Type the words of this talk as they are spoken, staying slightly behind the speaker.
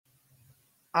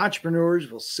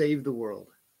Entrepreneurs will save the world.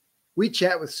 We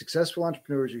chat with successful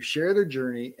entrepreneurs who share their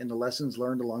journey and the lessons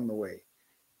learned along the way.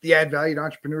 The Add Valued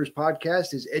Entrepreneurs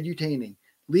podcast is edutaining,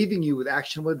 leaving you with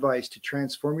actionable advice to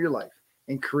transform your life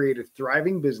and create a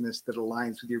thriving business that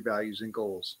aligns with your values and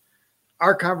goals.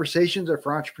 Our conversations are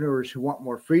for entrepreneurs who want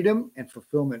more freedom and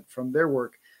fulfillment from their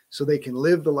work so they can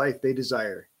live the life they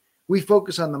desire. We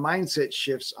focus on the mindset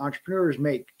shifts entrepreneurs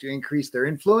make to increase their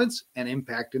influence and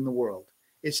impact in the world.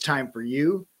 It's time for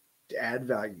you to add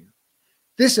value.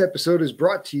 This episode is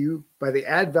brought to you by the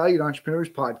Add Valued Entrepreneurs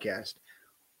podcast.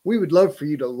 We would love for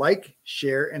you to like,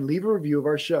 share, and leave a review of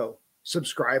our show.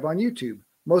 Subscribe on YouTube.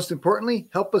 Most importantly,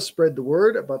 help us spread the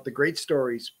word about the great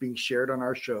stories being shared on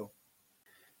our show.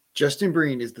 Justin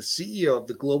Breen is the CEO of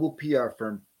the global PR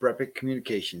firm Brepic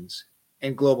Communications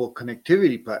and global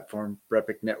connectivity platform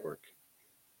Brepic Network.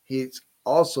 He's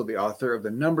also the author of the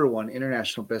 #1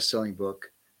 international best-selling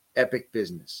book, Epic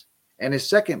Business, and his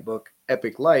second book,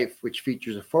 Epic Life, which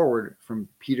features a foreword from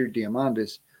Peter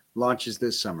Diamandis, launches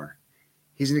this summer.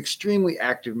 He's an extremely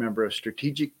active member of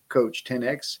Strategic Coach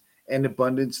 10X and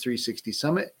Abundance 360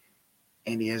 Summit,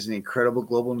 and he has an incredible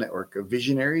global network of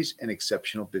visionaries and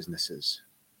exceptional businesses.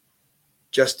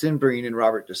 Justin Breen and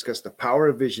Robert discuss the power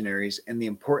of visionaries and the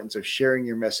importance of sharing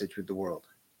your message with the world.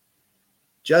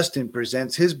 Justin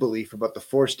presents his belief about the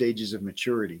 4 stages of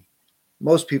maturity.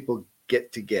 Most people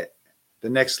get to get, the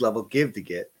next level give to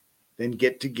get, then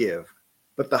get to give,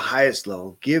 but the highest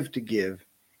level give to give,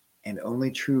 and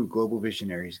only true global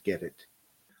visionaries get it.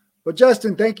 Well,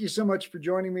 Justin, thank you so much for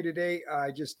joining me today.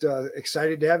 I just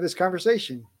excited to have this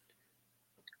conversation.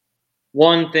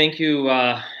 One, thank you.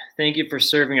 Thank you for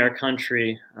serving our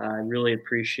country. I really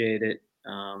appreciate it.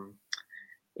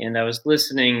 And I was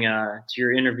listening to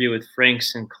your interview with Frank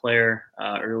Sinclair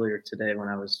earlier today when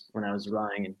I was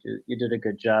running, and you did a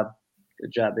good job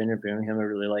interviewing him. I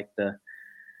really liked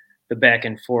the back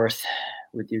and forth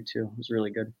with you two. It was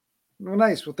really good. Well,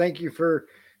 nice. Well, thank you for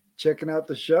checking out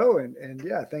the show, and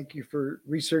yeah, thank you for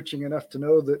researching enough to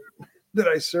know that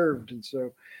I served, and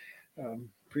so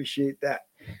appreciate that.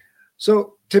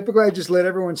 So typically, I just let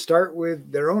everyone start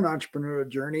with their own entrepreneurial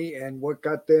journey and what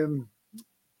got them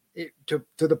to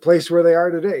the place where they are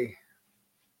today.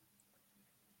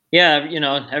 Yeah,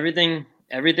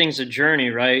 everything's a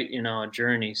journey, right? A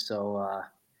journey. So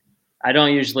I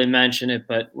don't usually mention it,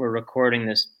 but we're recording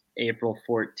this April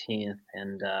 14th,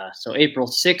 and so April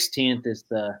 16th is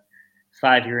the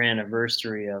 5-year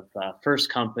anniversary of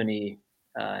first company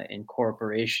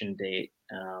incorporation date.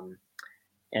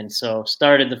 And so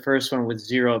started the first one with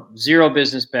zero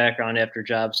business background. After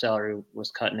job salary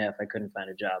was cut in half, I couldn't find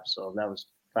a job. So that was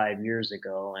 5 years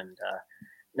ago. And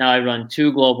now I run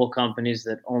 2 global companies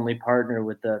that only partner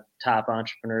with the top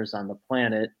entrepreneurs on the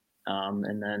planet.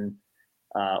 And then,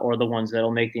 or the ones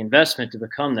that'll make the investment to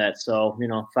become that. So,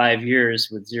 5 years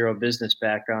with zero business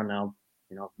background now,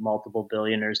 multiple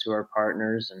billionaires who are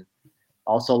partners, and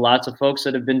also lots of folks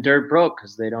that have been dirt broke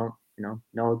because they don't,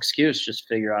 no excuse, just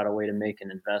figure out a way to make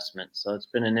an investment. So it's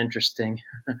been an interesting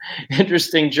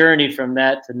journey from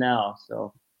that to now.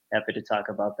 So happy to talk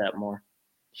about that more.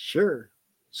 Sure.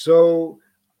 So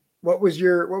what was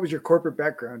your corporate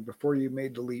background before you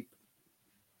made the leap?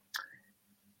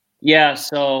 Yeah,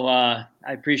 so I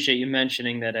appreciate you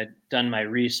mentioning that I'd done my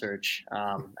research.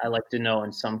 I like to know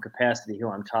in some capacity who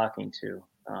I'm talking to.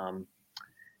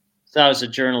 So I was a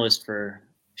journalist for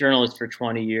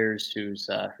 20 years, whose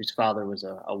father was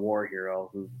a war hero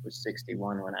who was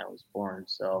 61 when I was born.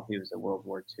 So he was a World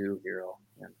War II hero.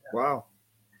 And, wow.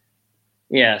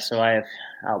 Yeah, so I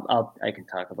can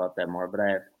talk about that more, but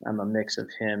I'm a mix of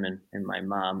him and my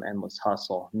mom. Endless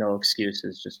hustle, no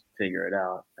excuses, just figure it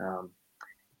out.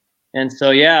 And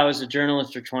so, yeah, I was a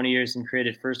journalist for 20 years and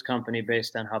created first company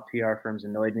based on how PR firms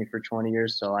annoyed me for 20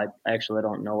 years. So I actually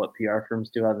don't know what PR firms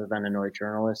do other than annoy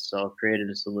journalists. So created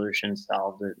a solution,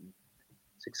 solved it,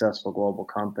 successful global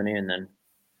company. And then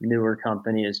newer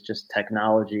company is just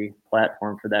technology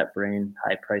platform for that brain,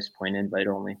 high price point, invite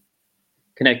only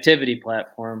connectivity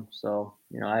platform. So,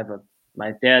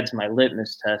 my dad's my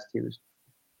litmus test.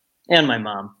 And my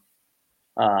mom.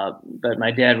 But my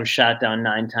dad was shot down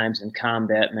 9 times in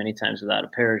combat, many times without a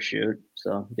parachute.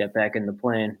 So get back in the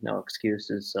plane, no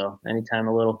excuses. So anytime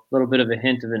a little bit of a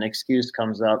hint of an excuse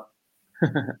comes up,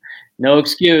 no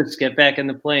excuse, get back in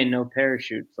the plane, no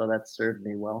parachute. So that's served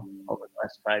me well over the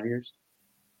last 5 years.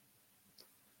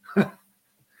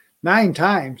 9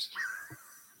 times.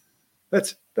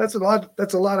 That's a lot.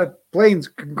 That's a lot of planes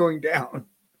going down.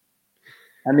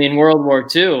 I mean, World War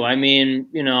II. I mean,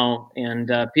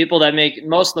 and people that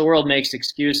most of the world makes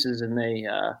excuses, and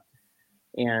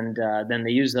And then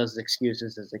they use those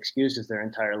excuses as excuses their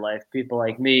entire life. People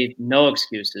like me, no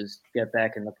excuses, get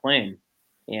back in the plane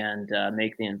and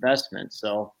make the investment.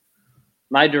 So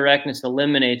my directness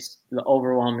eliminates the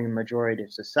overwhelming majority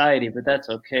of society, but that's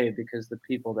okay because the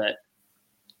people that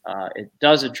it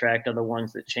does attract are the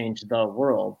ones that change the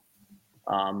world.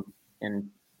 And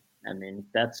I mean,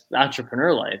 that's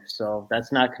entrepreneur life. So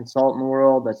that's not consultant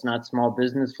world. That's not small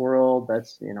business world.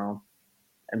 That's,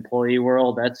 employee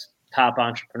world. That's top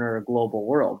entrepreneur global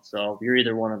world. So you're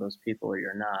either one of those people or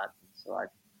you're not. So I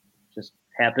just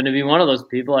happened to be one of those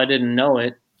people. I didn't know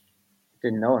it.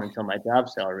 Didn't know it until my job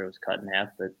salary was cut in half.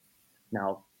 But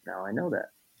now I know that.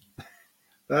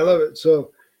 I love it.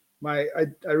 So I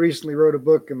recently wrote a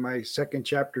book, and my second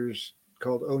chapter is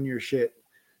called Own Your Shit.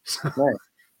 So Right.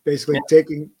 basically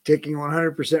taking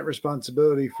 100%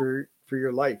 responsibility for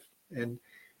your life. And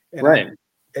Right.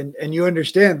 And you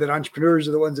understand that entrepreneurs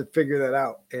are the ones that figure that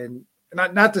out. And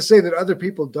not to say that other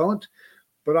people don't,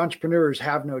 but entrepreneurs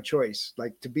have no choice.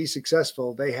 Like, to be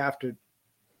successful, they have to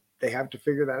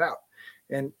figure that out.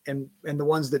 And the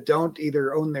ones that don't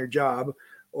either own their job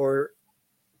or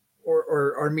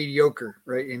are mediocre,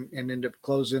 right? And end up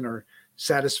closing or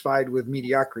satisfied with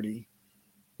mediocrity.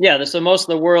 Yeah, so most of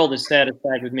the world is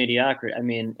satisfied with mediocrity. I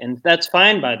mean, and that's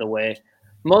fine, by the way.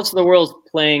 Most of the world's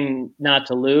playing not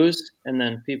to lose, and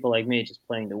then people like me just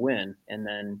playing to win. And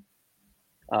then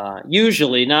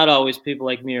usually, not always, people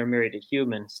like me are married to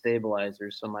human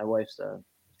stabilizers. So my wife's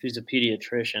she's a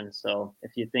pediatrician. So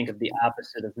if you think of the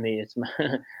opposite of me, it's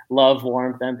love,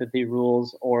 warmth, empathy,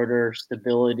 rules, order,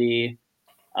 stability,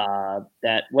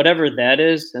 that whatever that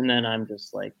is. And then I'm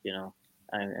just like,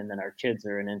 and then our kids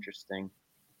are an interesting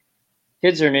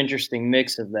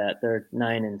mix of that. They're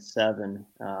 9 and 7,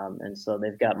 and so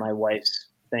they've got my wife's.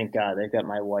 Thank God, they've got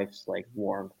my wife's like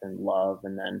warmth and love,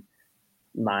 and then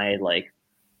my like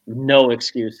no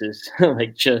excuses,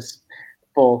 like just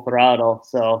full throttle.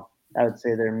 So I would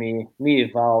say they're me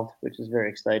evolved, which is very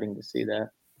exciting to see that.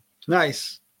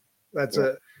 Nice. That's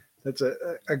a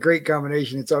great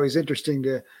combination. It's always interesting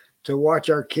to watch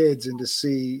our kids and to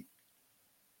see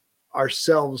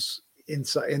ourselves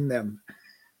in them.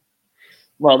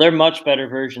 Well, they're much better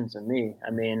versions of me.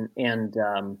 I mean, and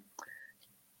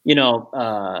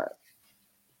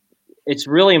it's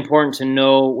really important to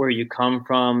know where you come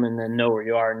from and then know where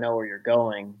you are, know where you're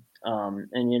going.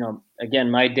 And again,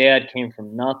 my dad came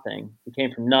from nothing. He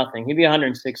came from nothing. He'd be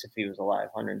 106 if he was alive.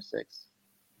 106.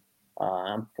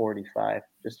 I'm 45,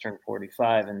 just turned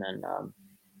 45, and then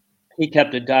he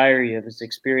kept a diary of his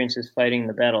experiences fighting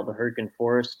the Battle of the Hurtgen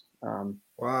Forest.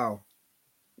 Wow.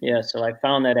 Yeah, so I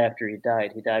found that after he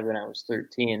died. He died when I was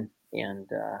 13, and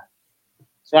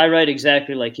so I write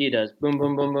exactly like he does. Boom,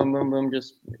 boom, boom, boom, boom, boom.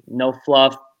 Just no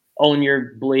fluff. Own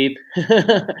your bleep.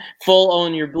 Full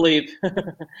own your bleep.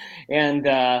 and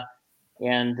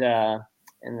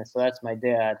so that's my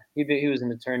dad. He was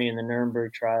an attorney in the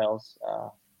Nuremberg trials.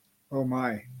 Oh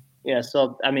my. Yeah,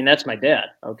 so I mean that's my dad.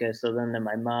 Okay, so then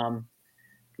my mom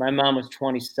was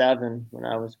 27 when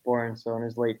I was born. So in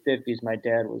his late 50s, my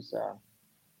dad was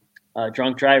a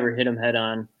drunk driver, hit him head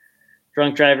on.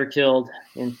 Drunk driver killed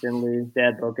instantly.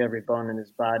 Dad broke every bone in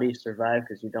his body. Survived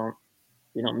because you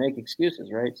don't make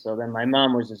excuses, right? So then my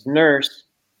mom was his nurse,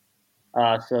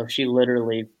 so she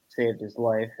literally saved his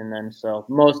life. And then so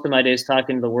most of my days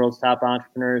talking to the world's top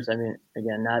entrepreneurs. I mean,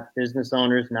 again, not business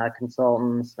owners, not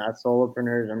consultants, not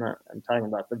solopreneurs. I'm talking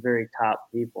about the very top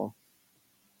people.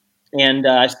 And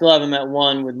I still haven't met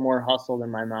one with more hustle than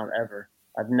my mom ever.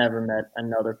 I've never met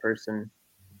another person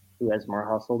who has more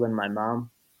hustle than my mom.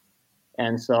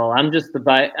 And so I'm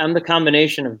the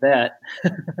combination of that.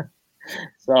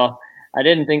 So I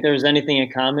didn't think there was anything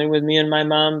in common with me and my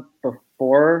mom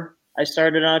before I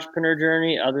started an entrepreneur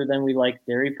journey, other than we like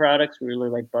dairy products. We really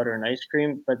like butter and ice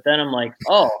cream. But then I'm like,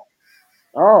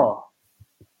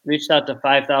 reached out to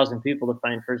 5,000 people to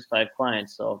find first 5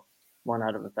 clients. So 1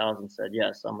 out of 1,000 said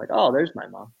yes. So I'm like, oh, there's my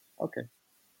mom. Okay.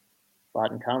 A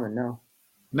lot in common now.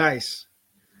 Nice.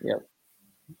 Yep.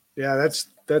 Yeah, that's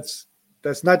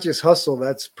not just hustle,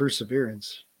 that's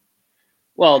perseverance.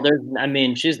 Well,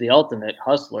 she's the ultimate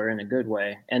hustler in a good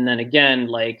way. And then again,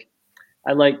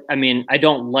 I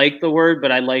don't like the word,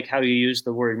 but I like how you use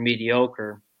the word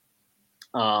mediocre.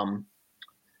 So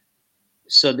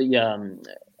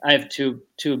I have two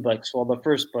books. Well, the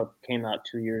first book came out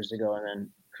 2 years ago, and then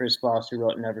Chris Voss, who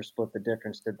wrote Never Split the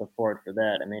Difference, did the foreword for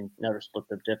that. I mean, Never Split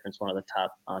the Difference, one of the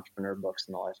top entrepreneur books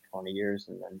in the last 20 years.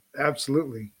 And then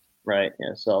Absolutely. Right.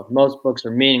 Yeah. So most books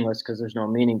are meaningless because there's no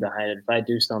meaning behind it. If I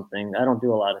do something, I don't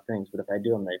do a lot of things, but if I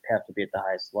do them, they have to be at the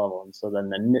highest level. And so then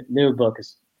the new book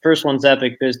is first one's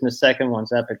Epic Business, second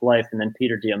one's Epic Life, and then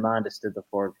Peter Diamandis did the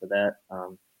forward for that.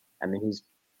 I mean, he's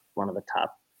one of the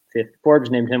top 50. Forbes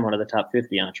named him one of the top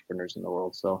 50 entrepreneurs in the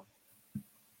world. So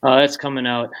that's coming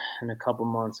out in a couple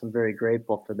months. I'm very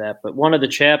grateful for that. But one of the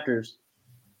chapters,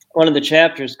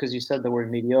 because you said the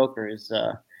word mediocre, is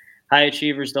high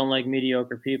achievers don't like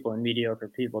mediocre people, and mediocre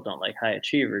people don't like high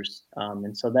achievers.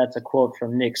 And so that's a quote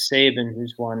from Nick Saban,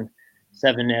 who's won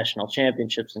 7 national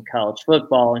championships in college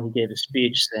football, and he gave a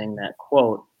speech saying that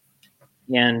quote.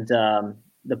 And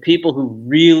the people who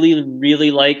really,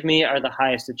 really like me are the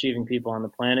highest achieving people on the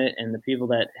planet, and the people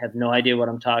that have no idea what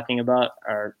I'm talking about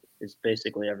is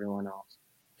basically everyone else.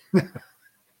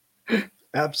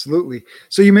 Absolutely.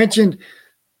 So you mentioned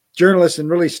journalists and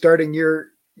really starting your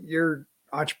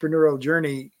entrepreneurial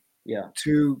journey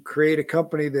to create a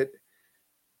company that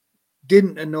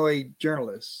didn't annoy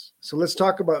journalists. So let's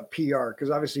talk about PR, because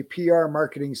obviously PR,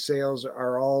 marketing, sales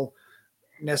are all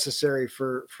necessary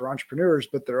for entrepreneurs,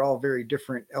 but they're all very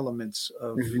different elements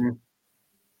of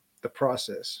the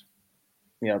process.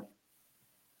 Yep.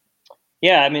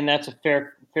 Yeah, I mean, that's a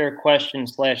fair question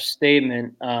 /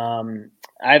 statement.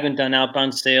 I haven't done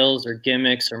outbound sales or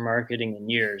gimmicks or marketing in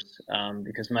years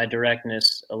because my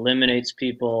directness eliminates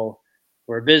people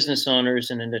who are business owners,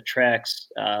 and it attracts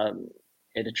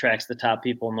the top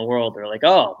people in the world. They're like,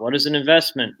 oh, what is an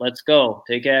investment? Let's go,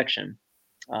 take action.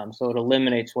 So it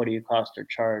eliminates what do you cost or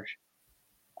charge.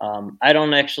 I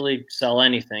don't actually sell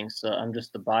anything, so I'm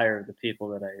just the buyer of the people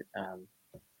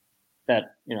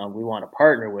that we want to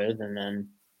partner with, and then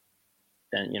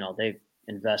they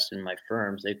invest in my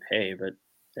firms, they pay, but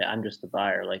I'm just the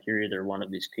buyer. Like, you're either one of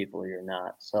these people or you're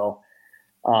not. So,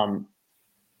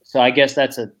 so I guess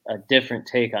that's a different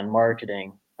take on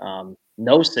marketing.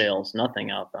 No sales, nothing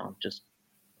outbound, just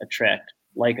attracts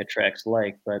like.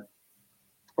 But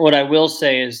what I will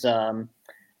say is, I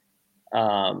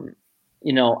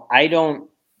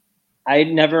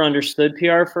never understood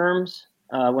PR firms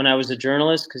when I was a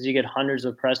journalist, because you get hundreds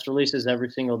of press releases every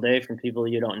single day from people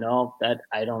you don't know. That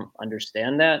I don't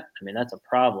understand that. I mean, that's a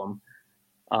problem.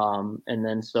 And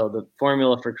then so the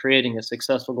formula for creating a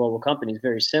successful global company is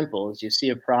very simple: is you see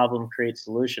a problem, create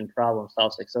solution, problem,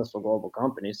 solve, successful global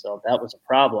company. So that was a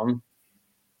problem,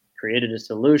 created a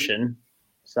solution,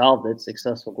 solved it,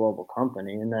 successful global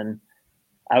company. And then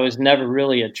I was never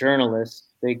really a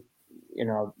journalist.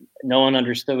 No one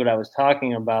understood what I was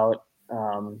talking about,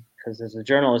 because as a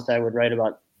journalist, I would write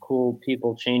about cool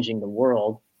people changing the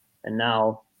world, and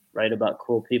now write about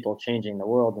cool people changing the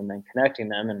world and then connecting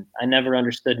them. And I never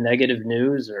understood negative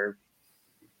news or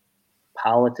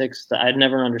politics. I'd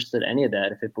never understood any of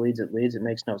that. If it bleeds, it leads. It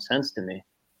makes no sense to me.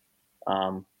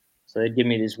 So they'd give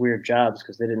me these weird jobs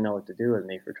because they didn't know what to do with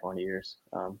me for 20 years.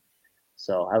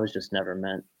 So I was just never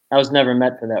meant. I was never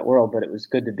meant for that world, but it was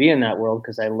good to be in that world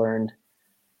because I learned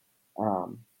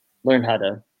how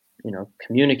to,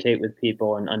 communicate with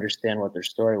people and understand what their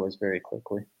story was very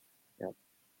quickly. Yeah.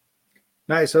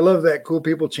 Nice. I love that. Cool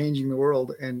people changing the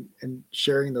world and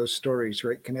sharing those stories,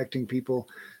 right? Connecting people.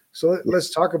 So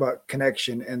let's talk about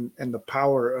connection and the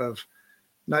power of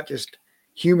not just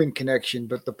human connection,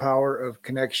 but the power of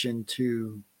connection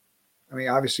to,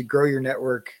 obviously grow your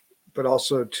network, but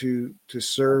also to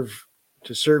serve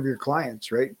your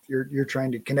clients, right? You're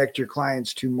trying to connect your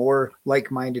clients to more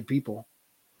like-minded people.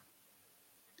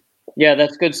 Yeah,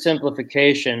 that's good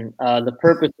simplification. The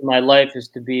purpose of my life is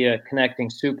to be a connecting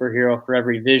superhero for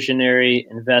every visionary,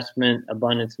 investment,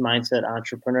 abundance mindset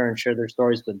entrepreneur, and share their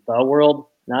stories with the world,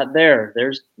 not there.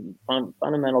 There's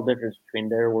fundamental difference between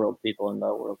their world people and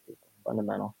the world people.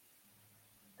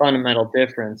 Fundamental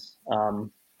difference.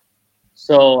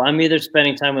 So I'm either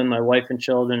spending time with my wife and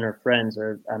children or friends,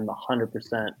 or I'm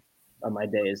 100% of my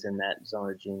day is in that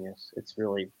zone of genius. It's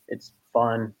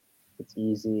fun. It's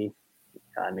easy.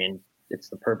 It's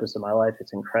the purpose of my life.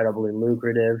 It's incredibly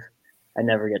lucrative. I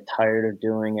never get tired of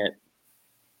doing it.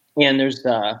 And there's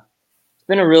it's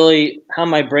been how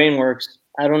my brain works.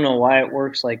 I don't know why it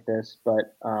works like this,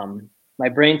 but my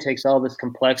brain takes all this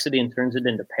complexity and turns it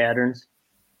into patterns.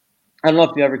 I don't know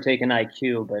if you've ever taken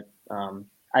IQ, but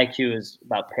IQ is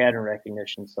about pattern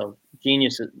recognition. So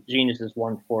genius is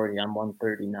 140. I'm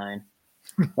 139.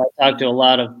 I talk to a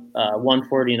lot of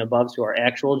 140 and above who are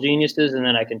actual geniuses, and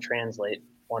then I can translate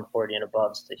 140 and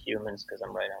above to humans because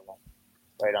I'm right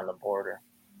on the border.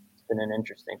 It's been an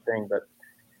interesting thing. But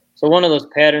so one of those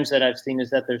patterns that I've seen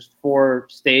is that there's four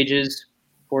stages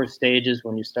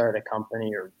when you start a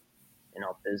company or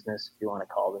business, if you want to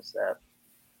call this that.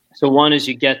 So one is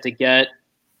you get to get.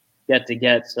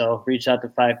 So reach out to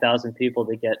 5,000 people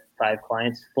to get 5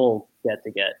 clients, full get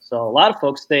to get. So a lot of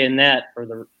folks stay in that for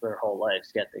their whole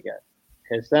lives, get to get.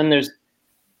 Because then there's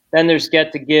Then there's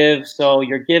get to give. So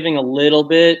you're giving a little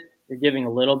bit,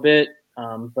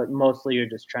 but mostly you're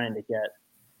just trying to get.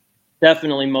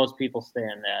 Definitely most people stay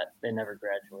in that. They never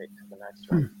graduate to the next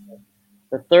one.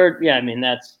 The third,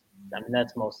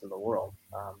 that's most of the world.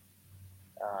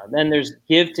 Then there's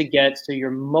give to get. So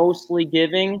you're mostly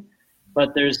giving,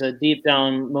 but there's a deep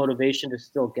down motivation to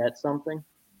still get something.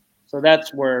 So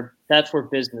that's where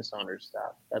business owners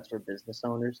stop. That's where business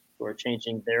owners who are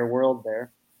changing their world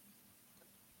there.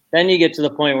 Then you get to the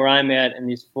point where I'm at in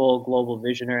these full global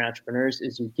visionary entrepreneurs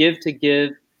is you give to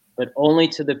give, but only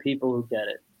to the people who get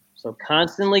it. So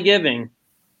constantly giving,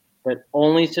 but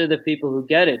only to the people who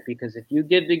get it. Because if you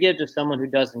give to someone who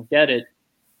doesn't get it,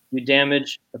 you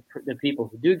damage the people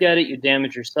who do get it, you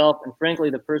damage yourself. And frankly,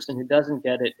 the person who doesn't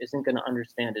get it isn't going to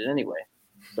understand it anyway.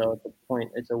 So at the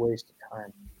point, it's a waste of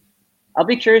time. I'll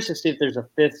be curious to see if there's a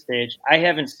fifth stage. I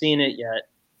haven't seen it yet.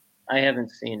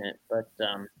 But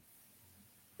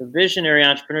the visionary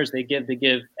entrepreneurs, they give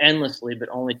endlessly, but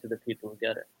only to the people who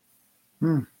get it.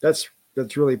 That's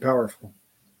really powerful.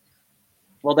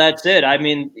 Well, that's it. I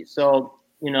mean, so,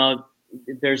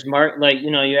 there's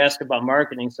you ask about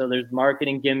marketing. So there's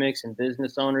marketing gimmicks and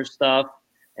business owner stuff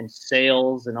and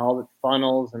sales and all the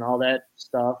funnels and all that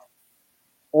stuff.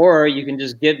 Or you can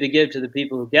just give to the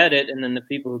people who get it. And then the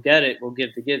people who get it will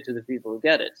give to the people who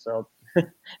get it. So,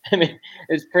 I mean,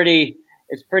 it's pretty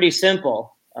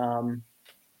simple.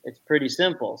 It's pretty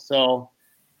simple. So,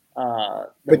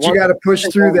 but you got to push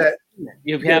through that.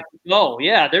 You have to go.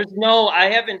 Yeah, I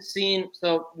haven't seen.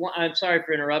 So I'm sorry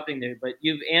for interrupting there, but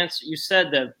you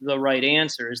said the right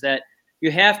answer is that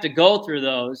you have to go through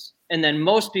those, and then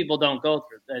most people don't go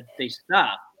through that. They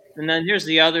stop. And then here's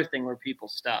the other thing where people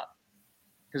stop.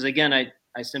 Because again,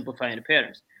 I simplify into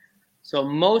patterns. So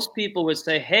most people would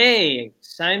say, hey,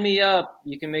 sign me up.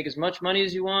 You can make as much money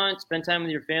as you want, spend time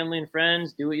with your family and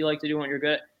friends, do what you like to do when you're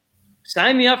good.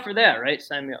 Sign me up for that, right?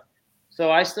 Sign me up.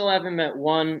 So I still haven't met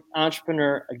one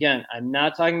entrepreneur. Again, I'm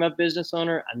not talking about business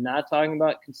owner. I'm not talking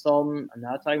about consultant. I'm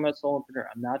not talking about solopreneur.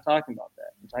 I'm not talking about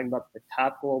that. I'm talking about the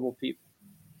top global people.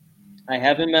 I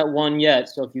haven't met one yet.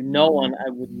 So if you know one, I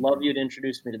would love you to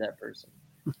introduce me to that person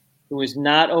who has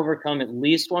not overcome at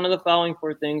least one of the following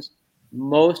four things.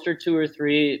 Most are 2 or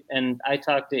 3, and I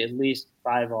talk to at least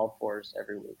 5 all 4s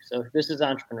every week. So if this is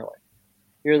entrepreneurial,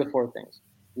 here are the 4 things.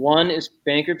 1 is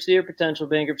bankruptcy or potential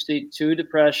bankruptcy. 2,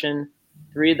 depression.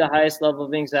 3, the highest level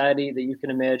of anxiety that you can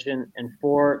imagine. And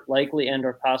 4, likely and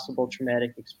or possible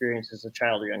traumatic experience as a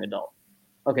child or young adult.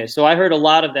 Okay, so I heard a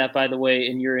lot of that, by the way,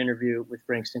 in your interview with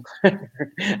Frank Sinclair.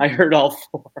 I heard all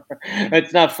 4.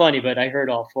 It's not funny, but I heard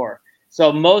all 4.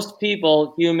 So most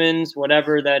people, humans,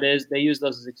 whatever that is, they use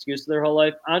those as excuses their whole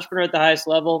life. Entrepreneur at the highest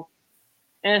level,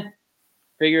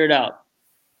 figure it out.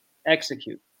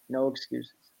 Execute. No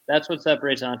excuses. That's what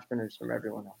separates entrepreneurs from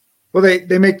everyone else. Well,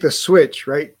 they make the switch,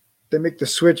 right? They make the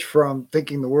switch from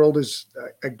thinking the world is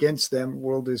against them,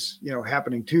 world is,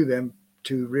 happening to them,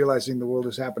 to realizing the world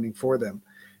is happening for them.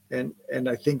 And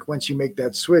I think once you make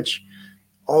that switch,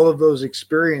 all of those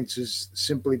experiences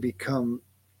simply become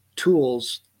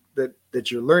tools that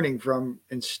you're learning from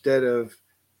instead of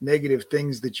negative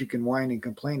things that you can whine and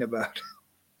complain about.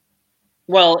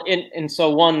 Well, and so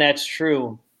one, that's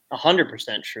true,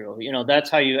 100% true. That's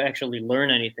how you actually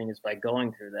learn anything is by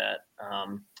going through that.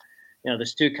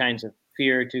 There's 2 kinds of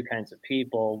fear, 2 kinds of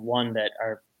people. One that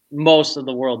are most of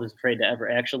the world is afraid to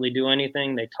ever actually do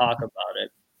anything. They talk about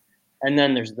it. And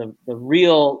then there's the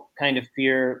real kind of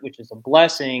fear, which is a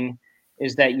blessing,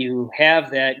 is that you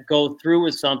have that, go through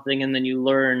with something, and then you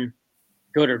learn,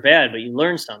 good or bad, but you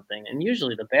learn something. And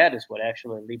usually the bad is what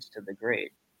actually leads to the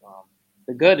great.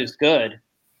 The good is good,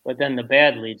 but then the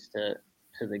bad leads to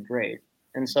the great.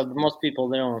 And so most people,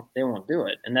 they won't do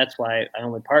it. And that's why I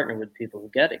only partner with people who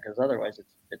get it, because otherwise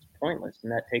it's pointless.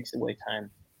 And that takes away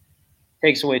time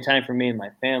for me and my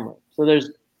family. So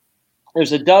there's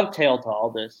a dovetail to all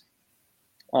this.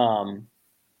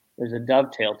 There's a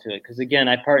dovetail to it. Because again,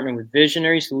 I partner with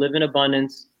visionaries who live in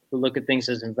abundance, who look at things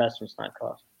as investments, not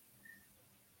costs.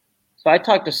 So I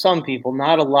talk to some people,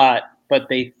 not a lot, but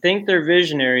they think they're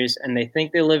visionaries and they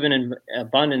think they live in an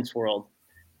abundance world,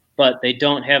 but they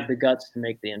don't have the guts to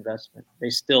make the investment. They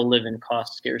still live in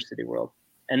cost scarcity world.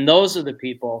 And those are the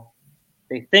people,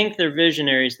 they think they're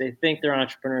visionaries, they think they're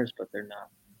entrepreneurs, but they're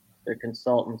not. They're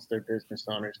consultants, they're business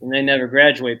owners, and they never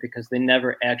graduate because they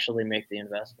never actually make the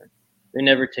investment. They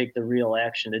never take the real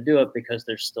action to do it because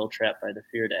they're still trapped by the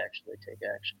fear to actually take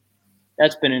action.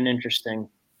 That's been an interesting,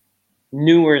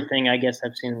 newer thing I guess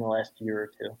I've seen in the last year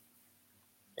or 2.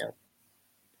 Yeah.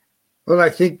 Well, I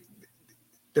think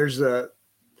that's the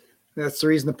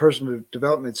reason the personal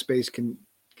development space can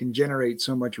can generate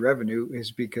so much revenue is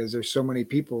because there's so many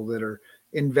people that are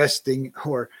investing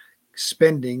or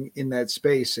spending in that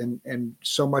space, and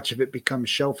so much of it becomes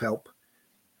shelf help.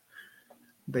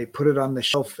 They put it on the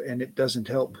shelf and it doesn't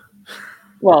help.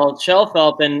 Well, shelf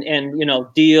help and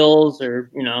deals,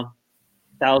 or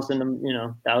thousand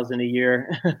a year.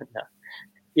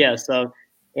 Yeah. So,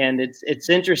 and it's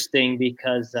interesting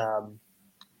because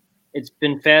it's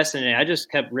been fascinating. I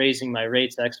just kept raising my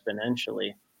rates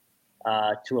exponentially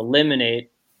to eliminate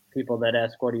people that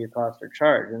ask, "What do you cost or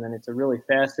charge?" And then it's a really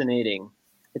fascinating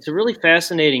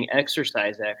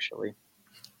exercise, actually.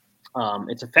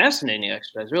 It's a fascinating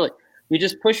exercise, really. You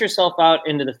just push yourself out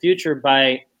into the future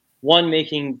by, one,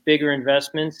 making bigger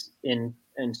investments in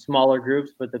smaller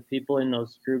groups, but the people in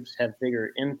those groups have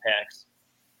bigger impacts.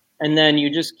 And then you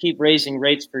just keep raising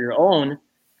rates for your own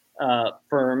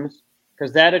firms,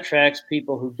 because that attracts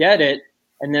people who get it,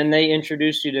 and then they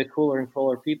introduce you to cooler and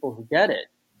cooler people who get it.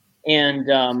 And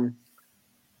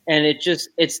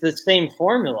it's the same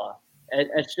formula.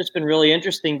 It's just been really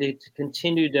interesting to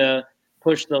continue to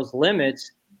push those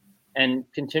limits and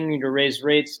continue to raise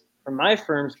rates for my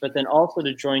firms, but then also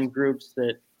to join groups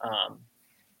that,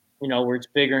 where it's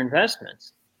bigger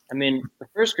investments. I mean, the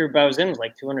first group I was in was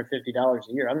like $250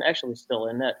 a year. I'm actually still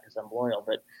in that because I'm loyal,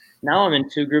 but now I'm in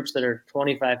two groups that are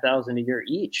 $25,000 a year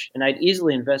each, and I'd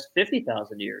easily invest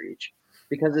 $50,000 a year each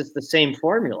because it's the same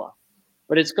formula.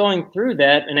 But it's going through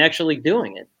that and actually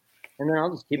doing it, and then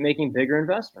I'll just keep making bigger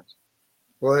investments.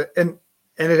 Well, and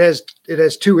it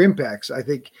has two impacts. I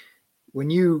think when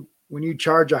you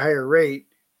charge a higher rate,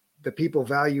 the people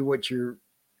value what you're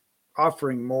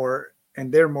offering more,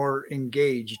 and they're more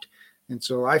engaged. And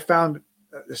so I found,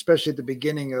 especially at the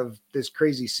beginning of this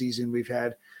crazy season we've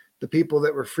had, the people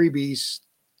that were freebies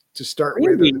to start with,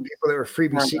 or the people that were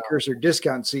freebie seekers or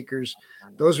discount seekers,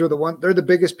 they're the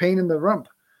biggest pain in the rump.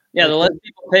 Yeah, the less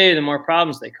people pay, the more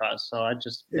problems they cause. So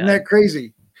isn't that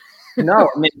crazy? No,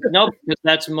 because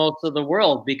that's most of the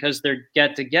world, because they're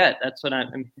get to get. That's what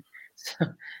I'm.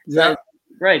 Yeah.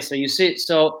 Right. So you see,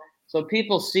 so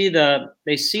people see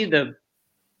they see the.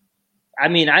 I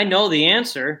mean, I know the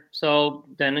answer, so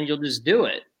then you'll just do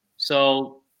it.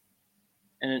 So,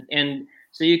 and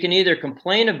so you can either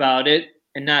complain about it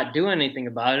and not do anything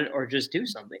about it, or just do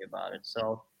something about it.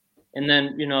 So, and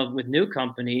then with New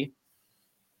Company,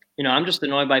 I'm just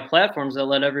annoyed by platforms that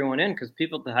let everyone in, because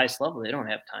people at the highest level, they don't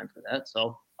have time for that.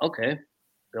 So, okay,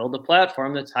 build a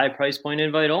platform that's high price point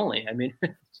invite only. I mean,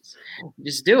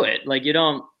 just do it. Like, you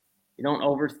don't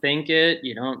overthink it.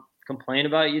 You don't complain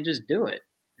about it. You just do it.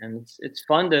 And it's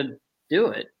fun to do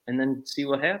it and then see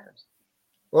what happens.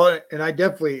 Well, and I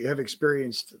definitely have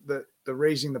experienced the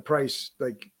raising the price.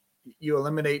 Like, you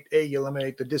eliminate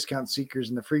the discount seekers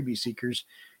and the freebie seekers,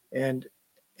 and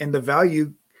the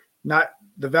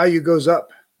value goes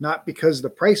up, not because the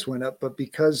price went up, but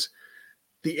because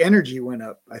the energy went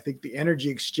up. I think the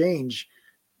energy exchange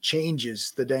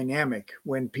changes the dynamic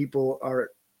when people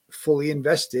are fully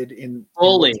invested in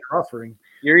what you're offering.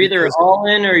 You're either all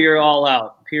in or you're all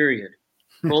out, period.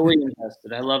 Fully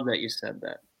invested. I love that you said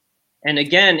that. And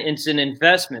again, it's an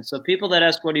investment. So people that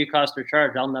ask, "What do you cost or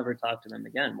charge?" I'll never talk to them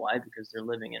again. Why? Because they're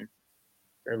living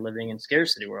in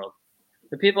scarcity world.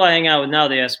 The people I hang out with now,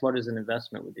 they ask, "What does an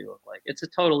investment with you look like?" It's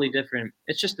just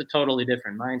a totally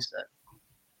different mindset.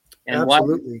 And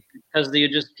absolutely. Why? Because you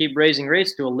just keep raising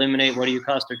rates to eliminate what do you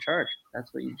cost or charge.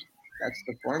 That's the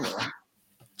formula.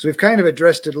 So we've kind of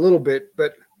addressed it a little bit,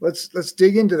 but let's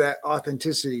dig into that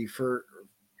authenticity for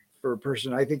a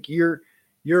person. I think your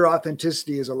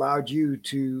authenticity has allowed you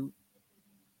to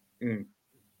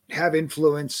have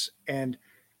influence and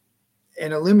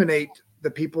eliminate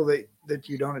the people that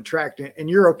you don't attract, and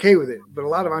you're okay with it. But a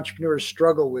lot of entrepreneurs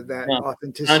struggle with that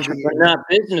authenticity. Not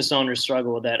business owners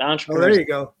struggle with that. Entrepreneurs. Oh, there you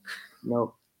go.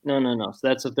 No.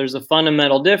 So there's a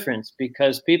fundamental difference,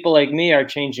 because people like me are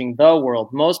changing the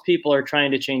world. Most people are trying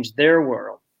to change their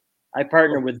world. I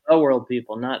partner with the world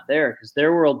people, not their, because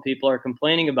their world people are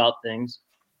complaining about things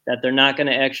that they're not going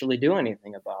to actually do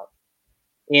anything about.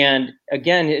 And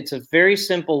again, it's a very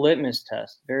simple litmus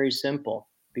test, very simple,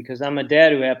 because I'm a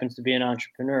dad who happens to be an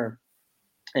entrepreneur.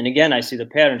 And again, I see the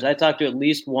patterns. I talk to at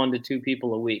least 1 to 2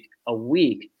 people a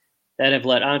week that have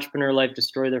let entrepreneur life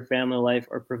destroy their family life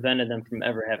or prevented them from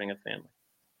ever having a family.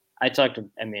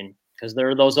 Because there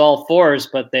are those all fours,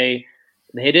 but they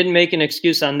didn't make an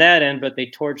excuse on that end, but they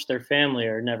torched their family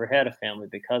or never had a family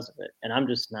because of it. And I'm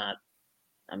just not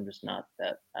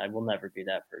that. I will never be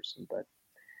that person.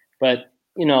 But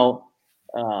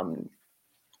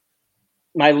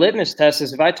my litmus test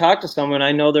is, if I talk to someone,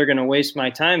 I know they're going to waste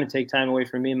my time and take time away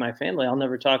from me and my family, I'll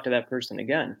never talk to that person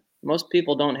again. Most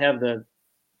people don't have the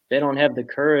they don't have the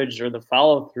courage or the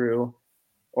follow through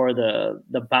or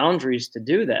the boundaries to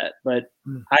do that. But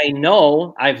I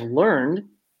know, I've learned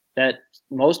that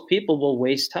most people will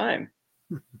waste time.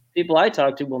 People I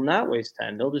talk to will not waste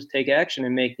time. They'll just take action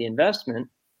and make the investment,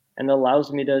 and it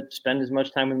allows me to spend as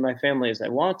much time with my family as I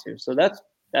want to. So that's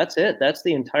it. That's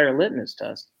the entire litmus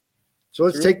test. So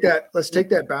let's take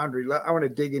that boundary. I want to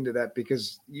dig into that,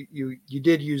 because you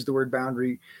did use the word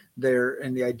boundary there,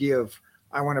 and the idea of,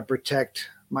 I want to protect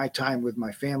my time with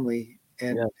my family,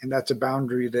 and that's a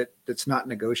boundary that's not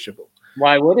negotiable.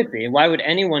 Why would it be? Why would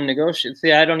anyone negotiate?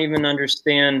 See, I don't even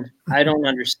understand. I don't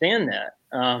understand that.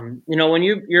 When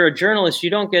you're a journalist, you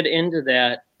don't get into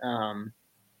that.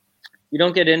 You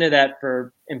don't get into that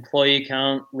for employee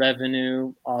count,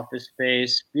 revenue, office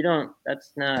space. You don't.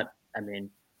 That's not. I mean,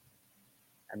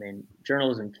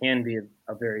 journalism can be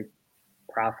a very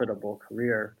profitable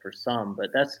career for some,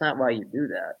 but that's not why you do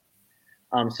that.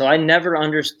 So I never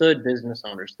understood business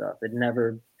owner stuff. It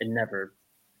never.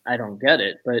 I don't get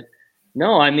it. But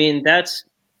no, I mean that's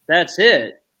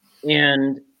it.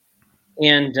 And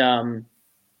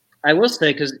I will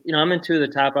say, because I'm in two of the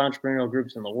top entrepreneurial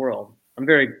groups in the world. I'm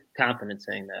very confident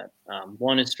saying that.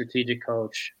 One is Strategic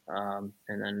Coach, and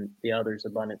then the other is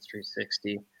Abundance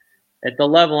 360. At the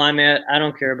level I'm at, I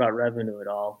don't care about revenue at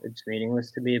all. It's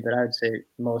meaningless to me, but I would say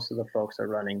most of the folks are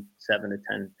running 7 to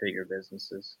 10 figure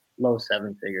businesses, low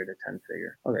 7 figure to 10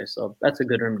 figure. Okay, so that's a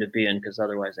good room to be in, because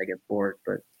otherwise I get bored.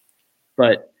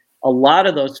 But a lot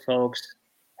of those folks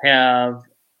have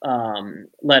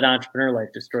let entrepreneur life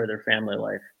destroy their family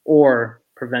life, or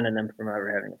prevented them from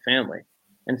ever having a family.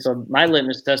 And so my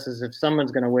litmus test is, if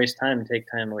someone's going to waste time and take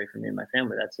time away from me and my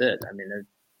family, that's it. I mean,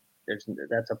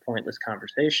 that's a pointless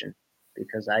conversation,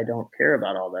 because I don't care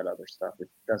about all that other stuff. It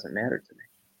doesn't matter to me.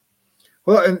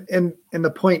 Well, and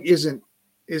the point isn't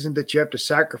that you have to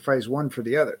sacrifice one for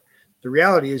the other. The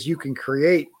reality is, you can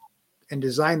create and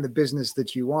design the business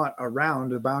that you want around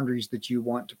the boundaries that you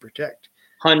want to protect.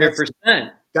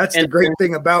 100%. That's the great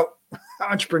thing about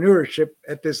entrepreneurship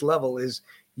at this level, is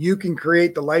you can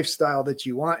create the lifestyle that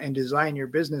you want and design your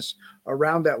business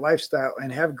around that lifestyle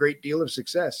and have a great deal of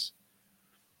success.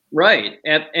 Right.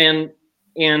 And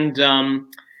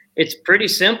it's pretty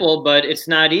simple, but it's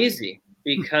not easy,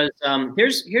 because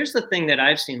here's the thing that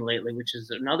I've seen lately, which is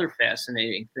another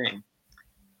fascinating thing.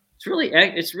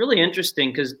 It's really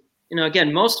interesting, because,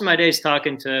 again, most of my days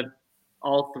talking to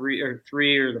all three or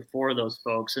the four of those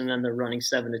folks, and then they're running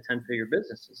 7 to 10 figure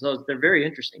businesses. So they're very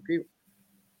interesting people.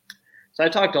 So I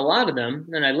talk to a lot of them,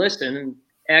 and I listen and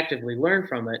actively learn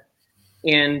from it.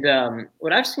 And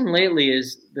what I've seen lately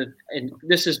is and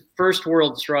this is first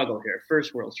world struggle.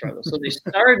 So they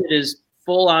started as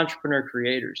full entrepreneur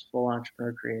creators.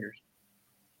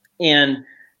 And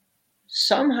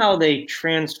somehow they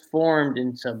transformed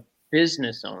into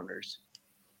business owners,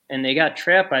 and they got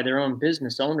trapped by their own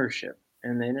business ownership.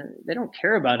 And they don't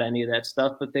care about any of that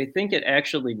stuff, but they think it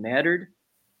actually mattered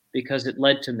because it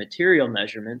led to material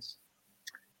measurements.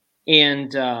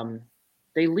 And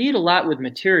they lead a lot with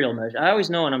material measure. I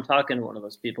always know when I'm talking to one of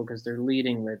those people, because they're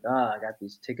leading with, I got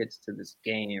these tickets to this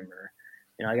game, or,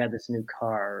 I got this new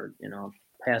car, or,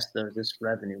 passed this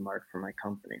revenue mark for my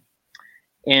company.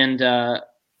 And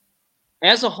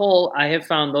as a whole, I have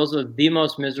found those are the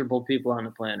most miserable people on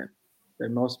the planet. They're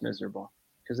most miserable,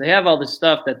 because they have all this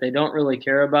stuff that they don't really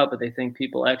care about, but they think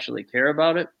people actually care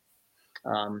about it.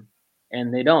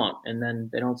 And they don't. And then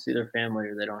they don't see their family,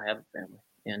 or they don't have a family.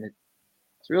 And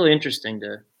it's really interesting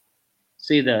to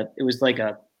see that it was like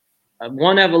a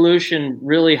one evolution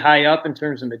really high up in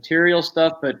terms of material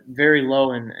stuff, but very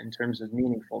low in terms of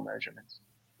meaningful measurements.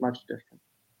 Much different.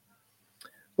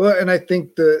 Well, and I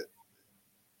think the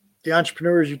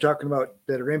entrepreneurs you're talking about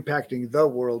that are impacting the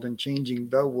world and changing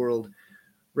the world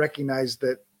recognize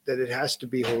that it has to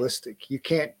be holistic. You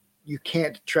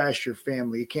can't trash your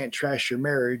family. You can't trash your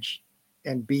marriage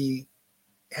and be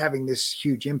having this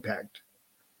huge impact.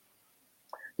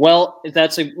 Well,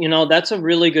 that's a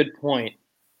really good point.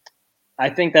 I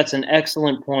think that's an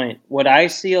excellent point. What I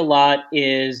see a lot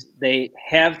is they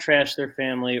have trashed their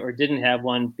family or didn't have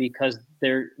one because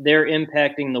their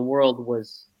impacting the world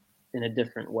was in a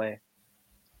different way.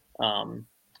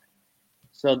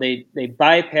 So they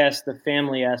bypass the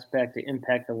family aspect to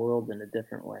impact the world in a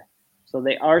different way. So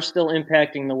they are still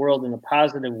impacting the world in a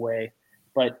positive way,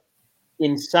 but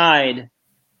inside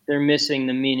they're missing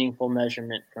the meaningful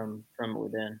measurement from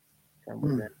within.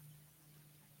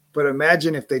 But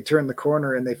imagine if they turn the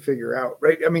corner and they figure out,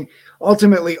 right? I mean,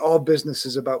 ultimately, all business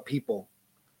is about people,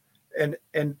 and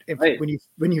right.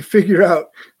 when you figure out,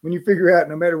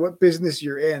 no matter what business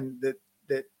you're in,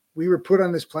 that we were put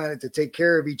on this planet to take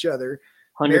care of each other.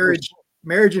 100%.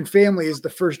 marriage and family is the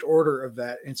first order of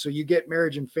that. And so you get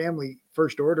marriage and family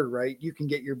first order right, you can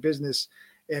get your business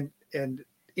and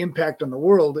impact on the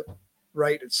world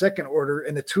right at second order,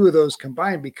 and the two of those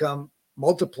combined become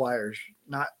multipliers,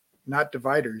 not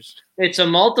dividers. It's a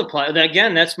multiplier.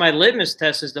 Again, that's my litmus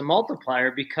test, is the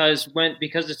multiplier, because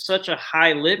it's such a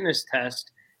high litmus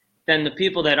test, then the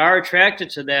people that are attracted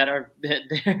to that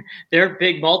they're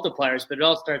big multipliers. But it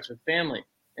all starts with family.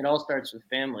 It all starts with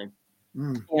family.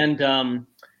 And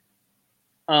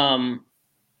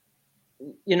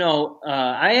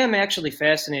I am actually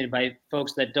fascinated by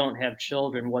folks that don't have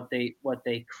children, what they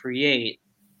create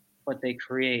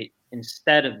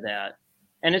instead of that.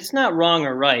 And it's not wrong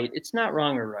or right.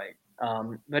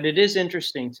 But it is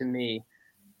interesting to me,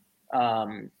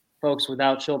 folks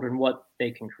without children, what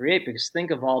they can create, because think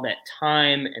of all that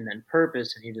time and then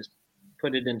purpose if you just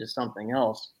put it into something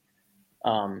else.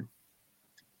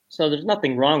 So there's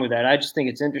nothing wrong with that. I just think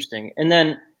it's interesting. And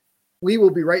then we will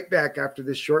be right back after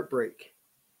this short break.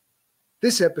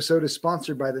 This episode is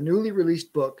sponsored by the newly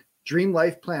released book, Dream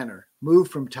Life Planner, Move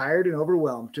from Tired and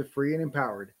Overwhelmed to Free and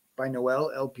Empowered, by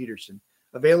Noelle L. Peterson,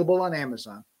 available on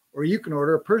Amazon, or you can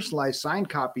order a personalized signed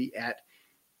copy at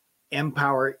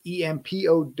Empower,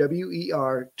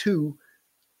 EMPOWER 2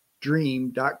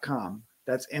 dream.com.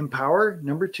 That's Empower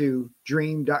 2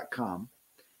 dream.com.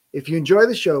 If you enjoy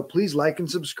the show, please like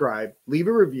and subscribe, leave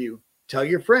a review, tell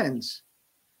your friends.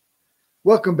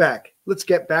 Welcome back. Let's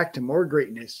get back to more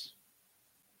greatness.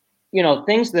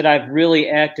 Things that I've really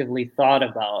actively thought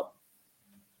about.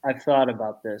 I've thought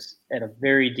about this at a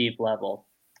very deep level,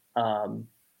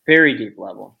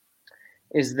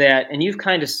 is that, and you've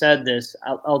kind of said this,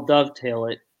 I'll dovetail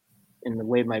it in the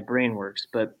way my brain works,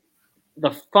 but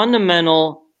the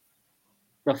fundamental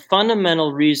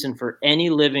reason for any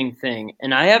living thing,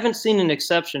 and I haven't seen an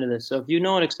exception to this, so if you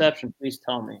know an exception, please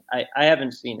tell me. I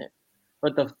haven't seen it.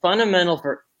 But the fundamental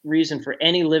reason for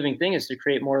any living thing is to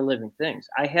create more living things.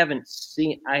 I haven't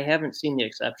seen the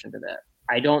exception to that.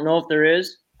 I don't know if there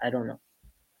is. I don't know.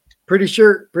 Pretty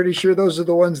sure those are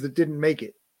the ones that didn't make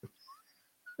it.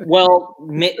 Well,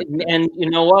 and you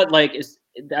know what?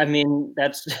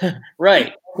 That's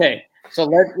right. Okay.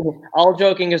 So all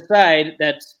joking aside,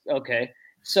 that's okay.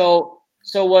 So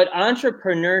what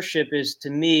entrepreneurship is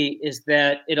to me is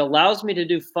that it allows me to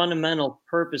do fundamental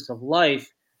purpose of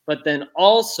life, but then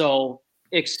also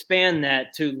expand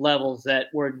that to levels that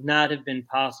would not have been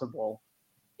possible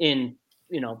in,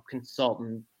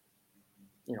 consultant,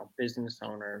 business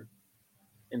owner,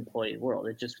 employee world.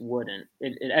 It just wouldn't.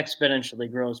 It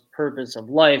exponentially grows purpose of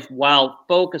life while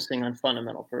focusing on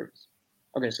fundamental purpose.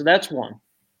 Okay, so that's one.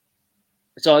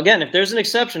 So again, if there's an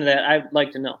exception to that, I'd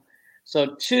like to know.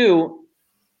 So two,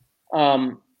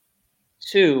 in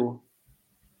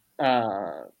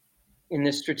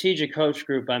this strategic coach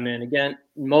group I'm in, again,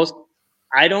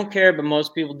 I don't care, but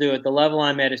most people do it. The level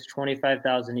I'm at is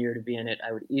 $25,000 a year to be in it.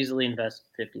 I would easily invest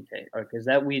 $50K, because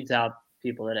that weeds out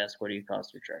people that ask, what do you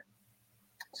cost your trade?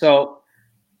 So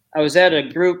I was at a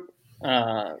group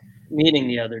meeting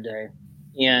the other day,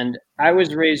 and I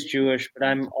was raised Jewish, but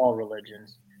I'm all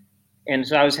religions. And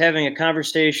so I was having a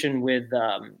conversation with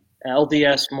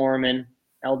LDS Mormon,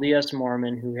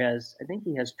 who has, I think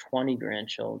he has 20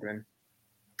 grandchildren.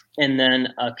 And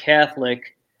then a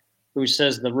Catholic who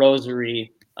says the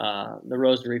rosary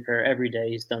prayer every day.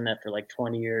 He's done that for like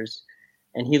 20 years.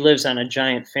 And he lives on a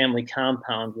giant family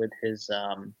compound with his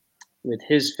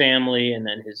family and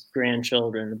then his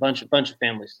grandchildren, a bunch of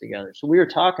families together. So we were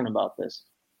talking about this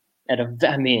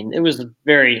it was a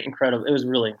very incredible, it was a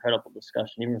really incredible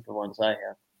discussion, even for the ones I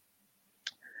have.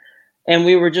 And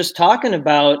we were just talking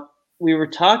about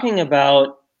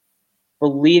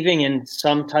believing in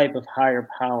some type of higher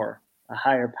power, a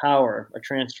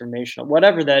transformational,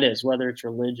 whatever that is, whether it's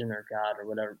religion or God or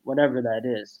whatever that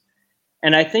is.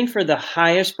 And I think for the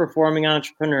highest performing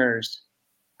entrepreneurs,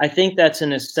 I think that's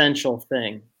an essential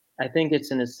thing. I think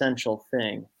it's an essential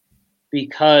thing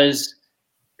because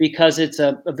it's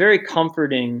a very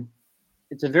comforting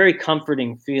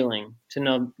feeling to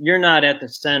know you're not at the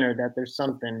center, that there's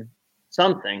something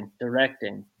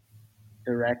directing.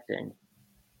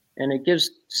 And it gives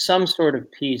some sort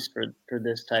of peace for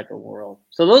this type of world.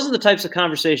 So those are the types of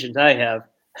conversations I have.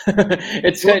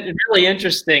 It's really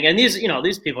interesting. And these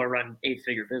people are running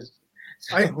 8-figure businesses.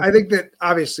 So. I think that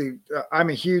obviously I'm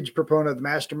a huge proponent of the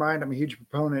mastermind. I'm a huge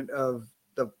proponent of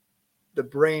the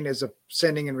brain as a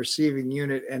sending and receiving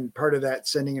unit. And part of that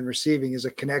sending and receiving is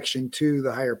a connection to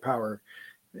the higher power.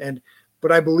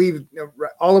 But I believe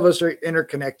all of us are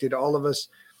interconnected, all of us,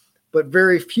 but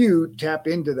very few tap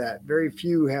into that. Very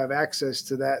few have access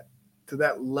to that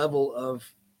level of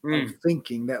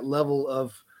thinking, that level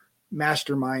of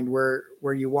mastermind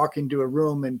where you walk into a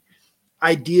room and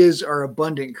ideas are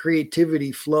abundant,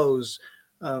 creativity flows,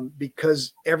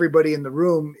 because everybody in the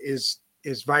room is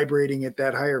vibrating at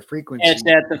that higher frequency. It's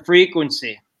at the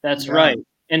frequency. That's right.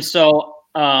 And so,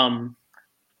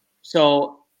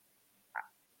 so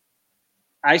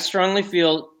I strongly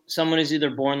feel someone is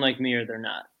either born like me or they're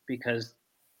not, because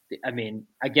I mean,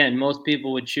 again, most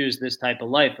people would choose this type of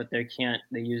life, but they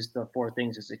use the 4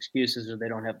 things as excuses, or they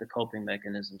don't have the coping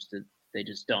mechanisms they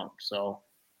just don't. So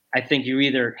I think you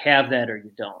either have that or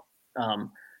you don't.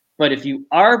 But if you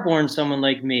are born someone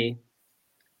like me,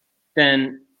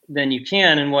 then you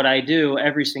can. And what I do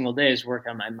every single day is work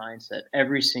on my mindset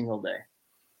every single day.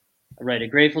 I write a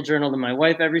grateful journal to my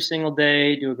wife every single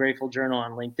day, do a grateful journal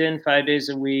on LinkedIn 5 days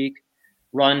a week,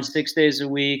 run 6 days a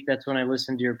week. That's when I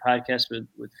listen to your podcast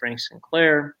with Frank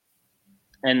Sinclair.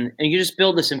 And you just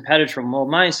build this impenetrable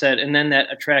mindset, and then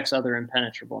that attracts other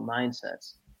impenetrable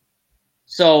mindsets.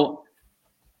 So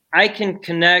I can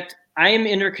connect. I am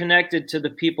interconnected to the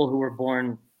people who were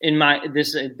born in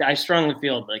I strongly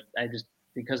feel like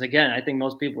because again, I think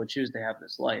most people would choose to have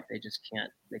this life. They just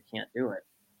can't do it.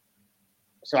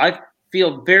 So I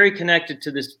feel very connected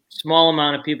to this small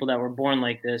amount of people that were born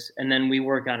like this. And then we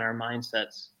work on our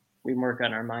mindsets. We work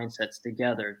on our mindsets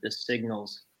together, the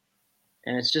signals.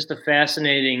 And it's just a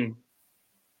fascinating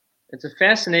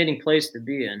place to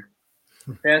be in.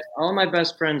 All of my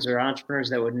best friends are entrepreneurs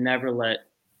that would never let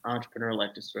entrepreneur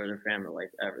life destroy their family life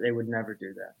ever. They would never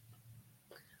do that.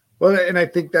 Well, and I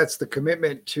think that's the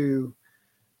commitment to,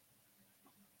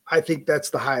 I think that's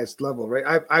the highest level,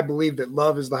 right? I believe that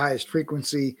love is the highest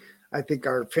frequency. I think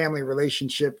our family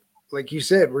relationship, like you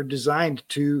said, we're designed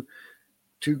to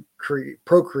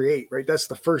procreate, right? That's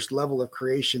the first level of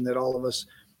creation that all of us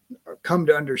come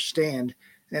to understand.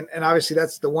 And obviously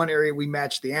that's the one area we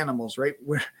match the animals, right?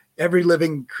 Where every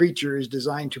living creature is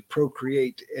designed to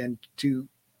procreate and to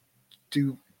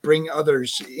bring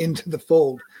others into the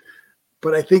fold.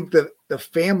 But I think that the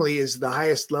family is the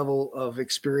highest level of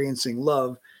experiencing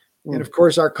love. Mm. And of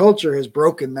course, our culture has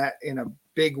broken that in a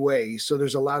big way. So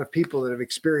there's a lot of people that have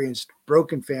experienced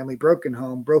broken family, broken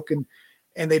home,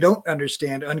 and they don't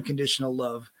understand unconditional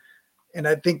love. And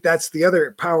I think that's the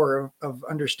other power of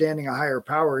understanding a higher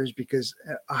power, is because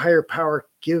a higher power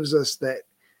gives us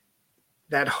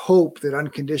that hope that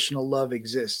unconditional love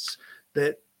exists,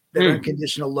 that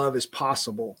unconditional love is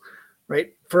possible,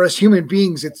 right? For us human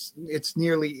beings, it's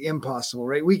nearly impossible,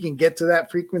 right? We can get to that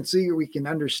frequency, or we can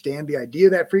understand the idea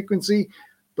of that frequency,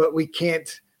 but we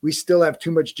still have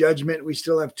too much judgment. We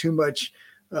still have too much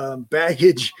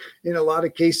baggage in a lot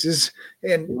of cases.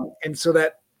 And so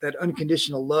that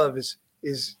unconditional love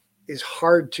is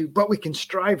hard to, but we can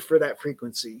strive for that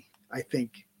frequency, I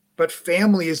think. But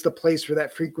family is the place where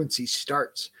that frequency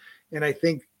starts. And I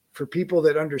think for people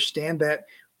that understand that,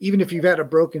 even if you've had a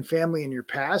broken family in your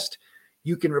past,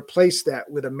 you can replace that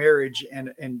with a marriage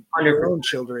and your own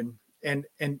children, and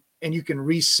you can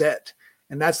reset.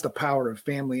 And that's the power of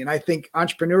family. And I think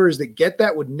entrepreneurs that get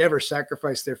that would never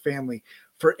sacrifice their family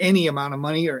for any amount of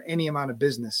money or any amount of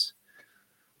business.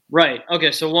 Right.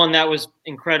 Okay. So 1, that was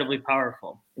incredibly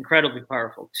powerful.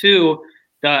 2,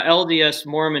 the LDS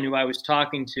Mormon who I was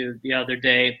talking to the other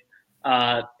day,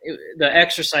 the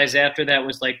exercise after that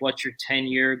was like, what's your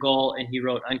 10-year goal? And he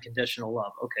wrote unconditional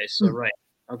love. Okay. So right.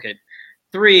 Okay.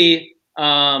 3,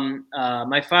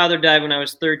 my father died when I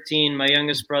was 13. My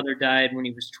youngest brother died when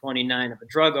he was 29 of a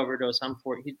drug overdose. I'm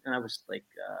 40, and I was like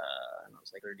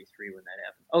 33 when that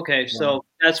happened. Okay. So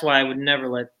that's why I would never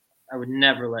let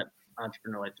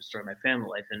entrepreneur life destroy my family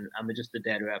life. And I'm just a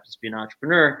dad who happens to be an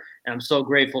entrepreneur. And I'm so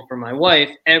grateful for my wife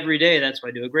every day. That's why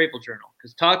I do a grateful journal,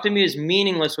 because talk to me is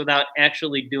meaningless without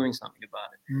actually doing something about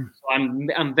it.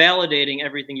 So I'm validating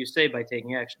everything you say by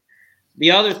taking action.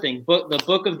 The other thing, the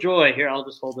Book of Joy, here, I'll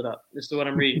just hold it up. This is what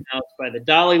I'm reading now. It's by the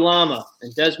Dalai Lama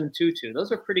and Desmond Tutu.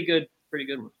 Those are pretty good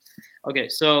ones. Okay.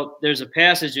 So there's a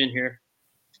passage in here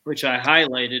which I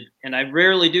highlighted, and I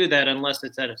rarely do that unless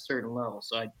it's at a certain level.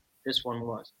 So this one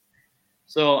was.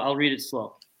 So I'll read it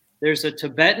slow. There's a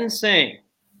Tibetan saying,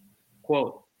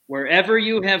 quote, "Wherever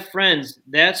you have friends,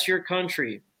 that's your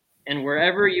country. And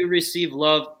wherever you receive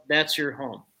love, that's your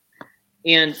home."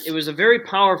 And it was a very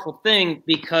powerful thing,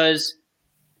 because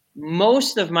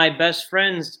most of my best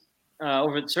friends,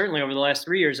 certainly over the last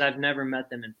 3 years, I've never met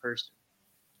them in person.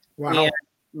 Wow.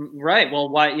 Right. Well,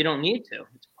 why? You don't need to.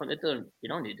 You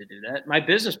don't need to do that. My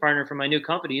business partner for my new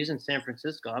company, he's in San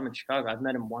Francisco. I'm in Chicago. I've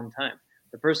met him one time.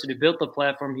 The person who built the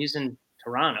platform, he's in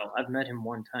Toronto. I've met him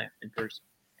one time in person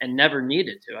and never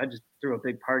needed to. I just threw a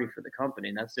big party for the company,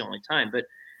 and that's the only time. But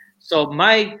so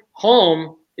my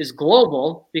home is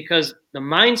global because the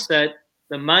mindset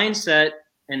the mindset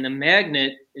and the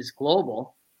magnet is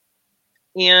global.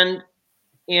 And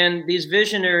these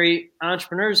visionary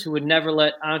entrepreneurs who would never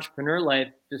let entrepreneur life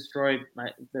destroy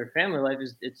their family life,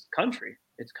 it's country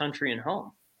and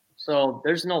home. So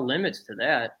there's no limits to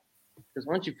that, because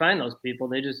once you find those people,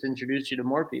 they just introduce you to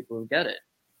more people who get it.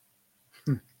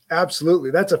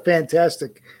 Absolutely. That's a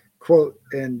fantastic quote,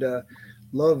 and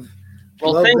love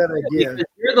that idea.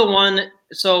 You're the one.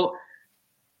 So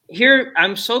here,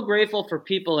 I'm so grateful for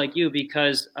people like you,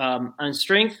 because on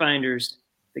Strength Finders,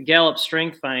 the Gallup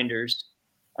Strength Finders,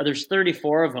 there's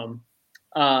 34 of them.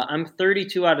 I'm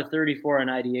 32 out of 34 on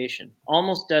ideation,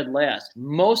 almost dead last.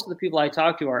 Most of the people I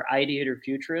talk to are ideator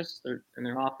futurists, and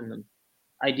they're often the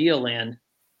ideal land.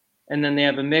 And then they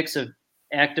have a mix of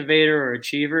activator or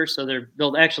achiever. So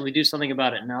they'll actually do something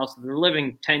about it now. So they're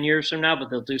living 10 years from now, but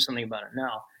they'll do something about it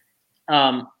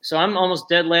now. So I'm almost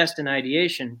dead last in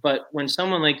ideation. But when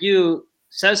someone like you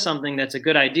says something that's a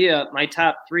good idea, my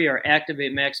top 3 are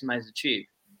activate, maximize, achieve.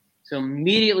 So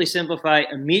immediately simplify,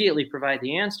 immediately provide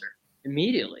the answer,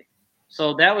 immediately.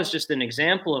 So that was just an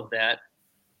example of that.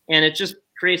 And it just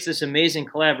creates this amazing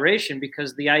collaboration,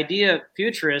 because the idea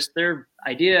futurists, they're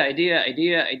idea,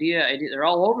 they're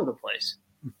all over the place.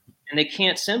 And they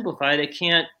can't simplify, they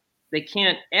can't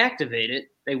activate it.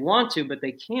 They want to, but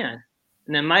they can't.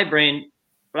 And then my brain,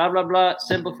 blah, blah, blah,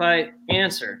 simplify,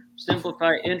 answer,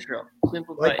 simplify, intro,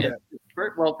 simplify, like intro.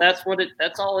 Well, that's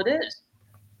all it is.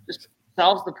 Just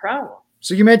solves the problem.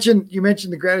 So you mentioned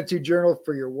the gratitude journal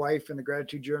for your wife and the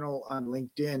gratitude journal on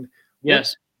LinkedIn.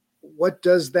 Yes. What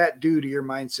does that do to your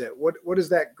mindset? What does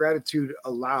that gratitude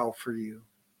allow for you?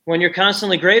 When you're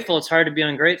constantly grateful, it's hard to be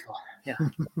ungrateful. Yeah.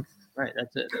 Right.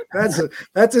 That's it.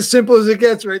 That's as simple as it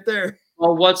gets right there.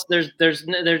 Well, there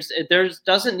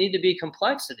doesn't need to be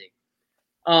complexity.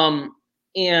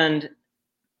 And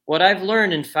what I've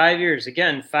learned in 5 years,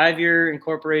 again, 5-year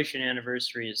incorporation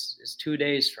anniversary is 2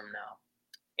 days from now.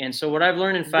 And so what I've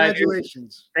learned in 5 years.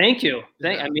 Congratulations. Thank you.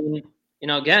 I mean,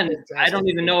 again, I don't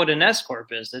even know what an S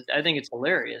Corp is. I think it's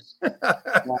hilarious.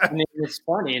 I mean, it's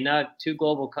funny. And now 2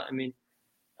 global,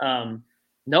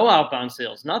 no outbound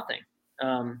sales, nothing.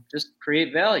 Just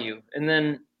create value. And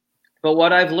then, but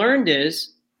what I've learned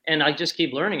is, and I just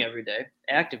keep learning every day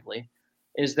actively,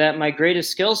 is that my greatest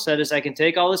skill set is I can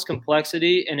take all this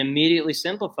complexity and immediately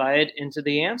simplify it into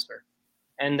the answer.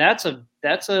 And that's a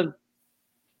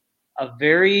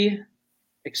very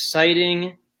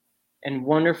exciting and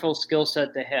wonderful skill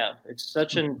set to have. It's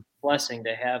such a blessing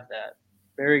to have that.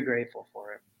 Very grateful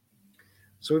for it.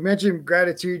 So we mentioned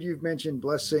gratitude. You've mentioned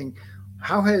blessing.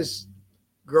 How has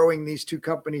growing these 2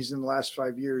 companies in the last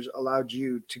 5 years allowed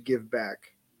you to give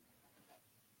back?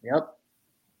 Yep.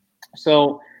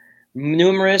 So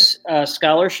numerous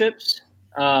scholarships.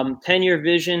 10-year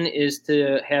vision is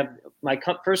to have my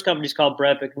first company is called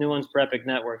Brepic. New one's Brepic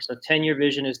Network. So 10-year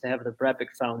vision is to have the Brepic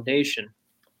Foundation,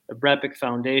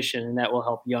 and that will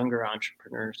help younger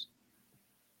entrepreneurs.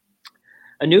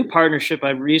 A new partnership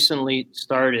I recently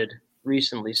started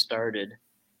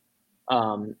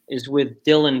is with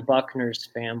Dylan Buckner's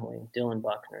family. Dylan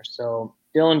Buckner. So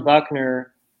Dylan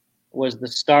Buckner was the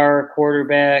star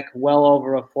quarterback, well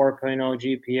over a 4.0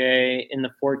 GPA in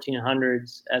the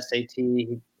 1400s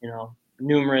SAT.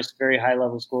 Numerous very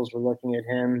high-level schools were looking at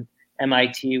him.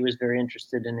 MIT was very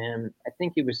interested in him. I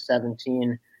think he was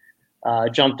 17,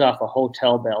 jumped off a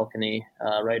hotel balcony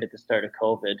right at the start of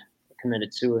COVID,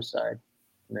 committed suicide.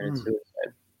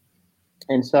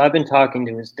 And so I've been talking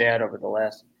to his dad over the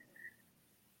last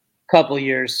couple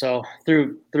years. So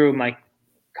through my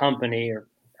company or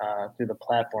through the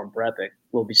platform Brepic,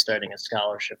 we'll be starting a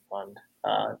scholarship fund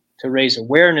to raise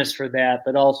awareness for that,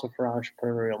 but also for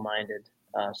entrepreneurial-minded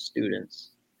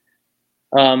students.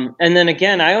 And then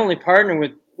again, I only partner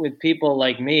with people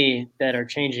like me that are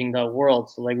changing the world.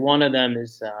 So like one of them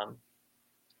is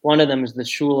the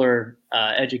Schuler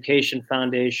Education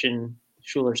Foundation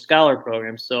Schuler Scholar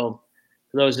Program. So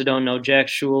for those who don't know, Jack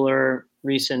Schuler,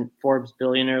 recent Forbes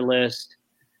billionaire list.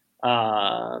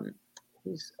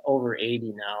 He's over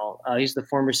 80 now. He's the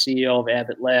former CEO of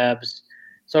Abbott Labs.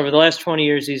 So over the last 20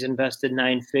 years, he's invested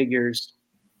 9 figures.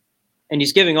 And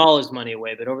he's giving all his money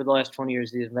away, but over the last 20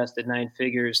 years, he's invested 9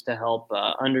 figures to help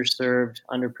underserved,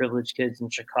 underprivileged kids in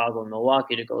Chicago and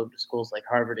Milwaukee to go to schools like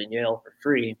Harvard and Yale for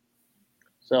free.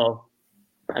 So,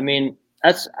 I mean,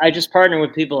 I just partner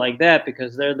with people like that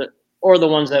because they're the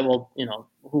ones that will,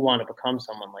 who want to become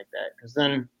someone like that. Because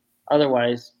then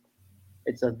otherwise,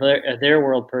 it's a their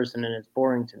world person and it's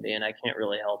boring to me and I can't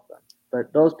really help them.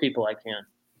 But those people I can.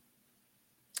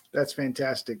 That's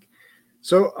fantastic.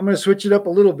 So I'm going to switch it up a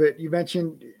little bit. You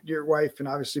mentioned your wife and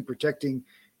obviously protecting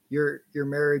your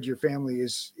marriage, your family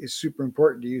is super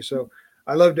important to you. So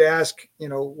I love to ask,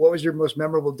 what was your most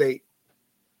memorable date?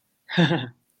 I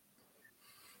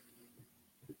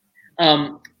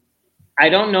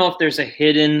don't know if there's a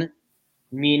hidden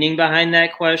meaning behind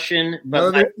that question,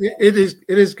 but it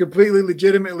is completely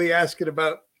legitimately asking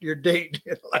about your date.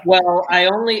 Well, I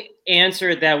only answer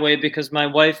it that way because my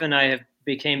wife and I have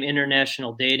became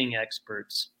international dating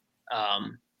experts.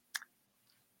 I'm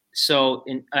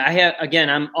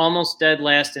almost dead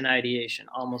last in ideation,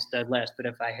 almost dead last. But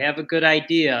if I have a good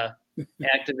idea,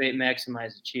 activate,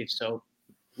 maximize, achieve. So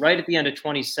right at the end of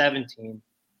 2017,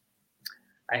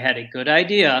 I had a good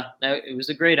idea. It was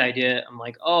a great idea. I'm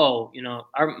like,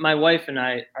 my wife and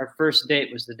I, our first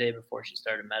date was the day before she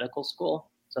started medical school.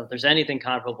 So if there's anything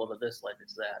comparable to this, like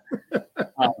it's that.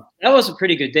 That was a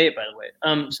pretty good date, by the way.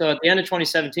 So at the end of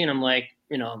 2017, I'm like,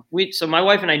 so my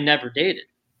wife and I never dated.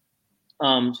 So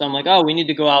I'm like, we need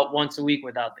to go out once a week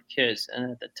without the kids.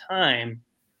 And at the time,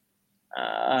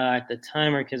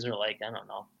 our kids are like, I don't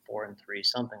know, 4 and 3,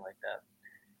 something like that.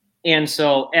 And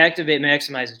so activate,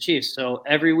 maximize, achieve. So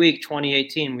every week,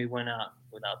 2018, we went out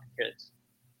without the kids.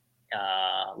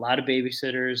 A lot of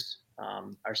babysitters.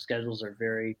 Our schedules are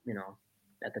very,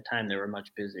 at the time they were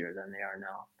much busier than they are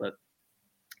now. But,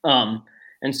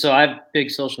 and so I have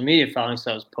big social media following, so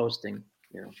I was posting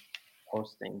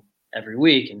every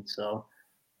week. And so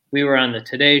we were on the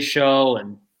Today Show,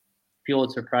 and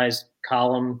Pulitzer Prize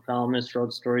columnists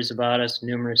wrote stories about us,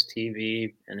 numerous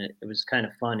TV, and it was kind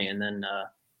of funny. And then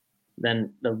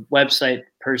the website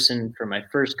person for my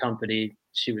first company,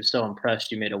 she was so impressed,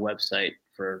 she made a website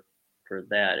for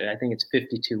that. I think it's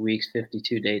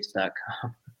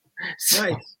 52weeks52dates.com. So,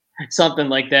 nice. Something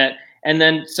like that. And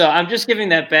then, so I'm just giving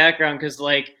that background because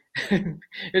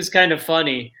it's kind of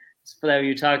funny that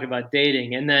you talk about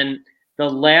dating. And then the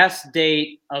last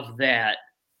date of that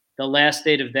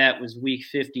was week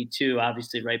 52,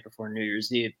 obviously right before New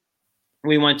Year's Eve.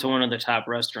 We went to one of the top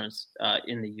restaurants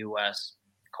in the U.S.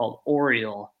 called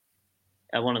Oriole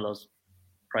at one of those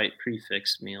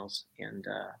prefix meals. And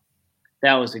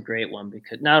that was a great one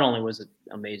because not only was it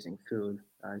amazing food,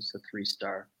 it's a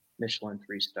Michelin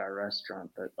 3-star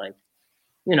restaurant, but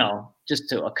just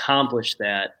to accomplish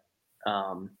that,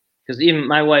 because even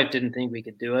my wife didn't think we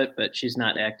could do it, but she's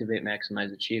not activate,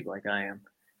 maximize, achieve like I am.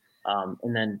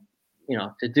 And then,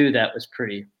 to do that was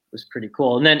pretty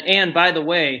cool. And by the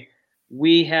way,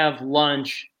 we have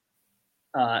lunch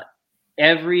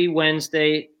every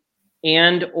Wednesday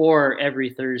or every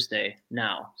Thursday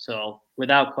now. So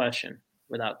without question.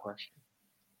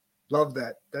 Love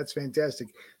that. That's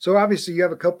fantastic. So obviously you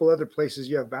have a couple other places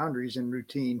you have boundaries and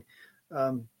routine.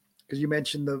 Because you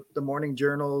mentioned the morning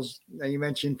journals, and you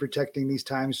mentioned protecting these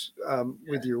times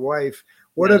with your wife.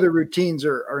 What other routines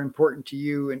are important to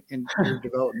you in your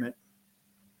development?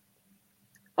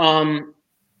 My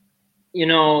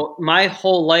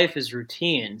whole life is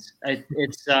routines.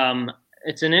 It's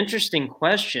an interesting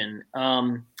question.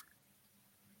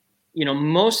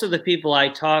 Most of the people I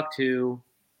talk to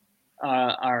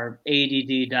are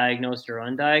ADD diagnosed or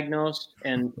undiagnosed,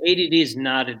 and ADD is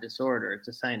not a disorder. It's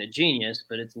a sign of genius,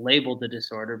 but it's labeled a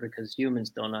disorder because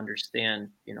humans don't understand,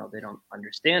 they don't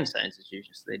understand signs of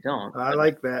genius. They don't. I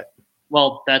like that.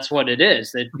 Well, that's what it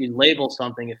is, that you label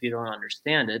something if you don't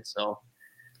understand it. So,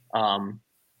 and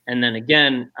then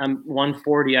again, I'm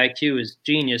 140 IQ is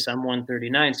genius. I'm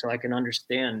 139. So I can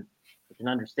understand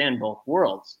both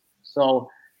worlds. So,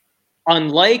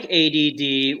 unlike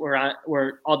ADD, where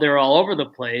they're all over the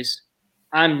place,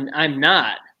 I'm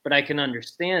not, but I can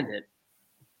understand it.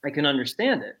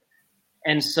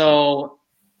 And so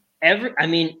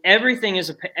everything's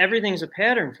a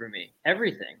pattern for me.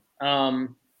 Everything.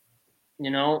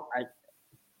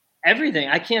 Everything.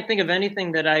 I can't think of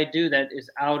anything that I do that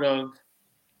is out of.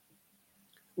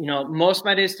 Most of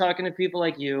my days talking to people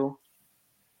like you.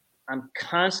 I'm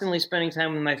constantly spending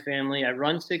time with my family. I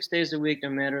run 6 days a week, no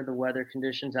matter the weather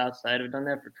conditions outside. I've done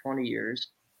that for 20 years.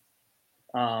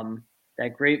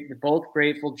 Both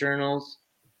Grateful journals.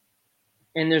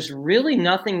 And there's really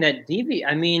nothing that deviates.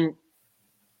 I mean,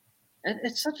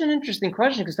 it's such an interesting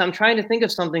question because I'm trying to think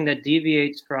of something that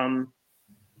deviates from.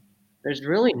 There's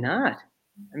really not.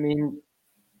 I mean,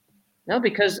 no,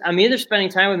 because I'm either spending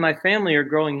time with my family or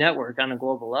growing network on a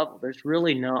global level. There's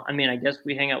really no. I mean, I guess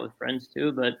we hang out with friends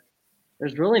too, but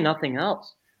there's really nothing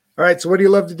else. All right. So what do you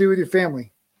love to do with your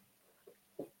family?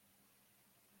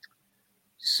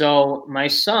 So my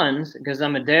sons, because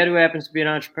I'm a dad who happens to be an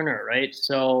entrepreneur, right?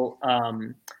 So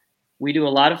we do a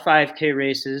lot of 5K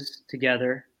races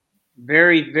together.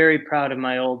 Very, very proud of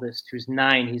my oldest, who's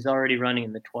 9. He's already running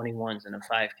in the 21s in a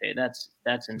 5K. That's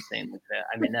insane with that.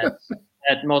 I mean,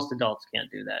 that most adults can't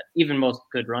do that. Even most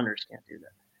good runners can't do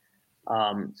that.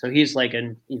 So he's like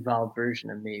an evolved version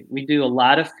of me. We do a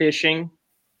lot of fishing,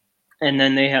 and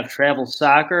then they have travel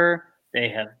soccer, they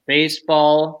have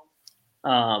baseball.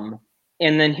 And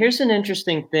then here's an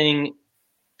interesting thing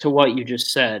to what you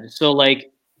just said. So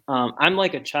like, I'm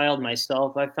like a child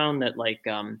myself. I found that like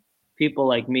people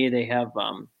like me, they have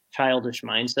childish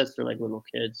mindsets. They're like little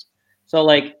kids. So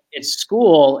like at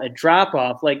school, at drop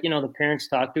off, like, the parents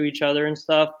talk to each other and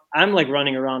stuff. I'm like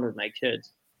running around with my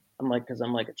kids. Because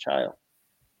I'm like a child.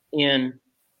 And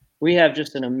we have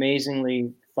just an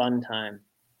amazingly fun time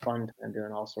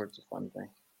doing all sorts of fun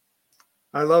things.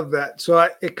 I love that. So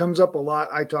it comes up a lot.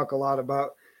 I talk a lot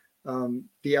about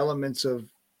the elements of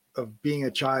being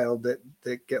a child that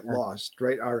get lost,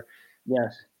 right?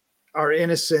 Our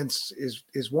innocence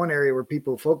is one area where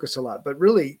people focus a lot, but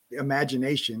really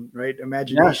imagination, right?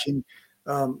 Imagination,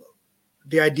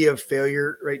 the idea of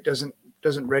failure, right,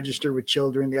 doesn't register with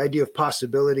children. The idea of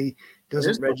possibility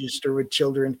doesn't register with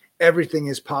children. Everything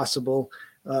is possible.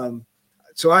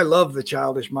 So I love the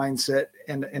childish mindset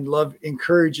and love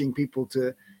encouraging people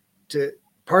to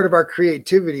part of our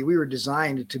creativity. We were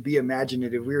designed to be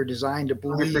imaginative. We were designed to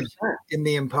believe 100%. In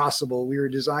the impossible. We were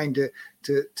designed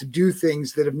to do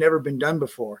things that have never been done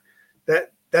before.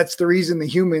 That's the reason the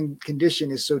human condition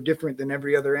is so different than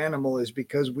every other animal, is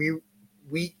because we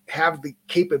have the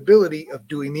capability of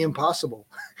doing the impossible.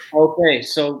 Okay,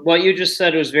 so what you just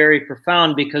said was very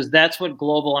profound, because that's what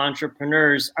global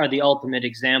entrepreneurs are the ultimate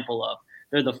example of.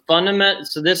 They're the fundamental.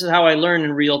 So this is how I learn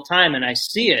in real time, and I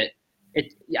see it.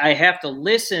 I have to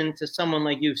listen to someone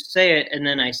like you say it, and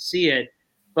then I see it.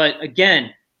 But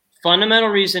again, fundamental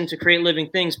reason to create living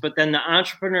things. But then the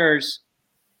entrepreneurs,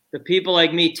 the people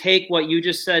like me, take what you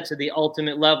just said to the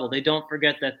ultimate level. They don't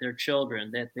forget that they're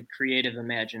children, that the creative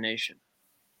imagination.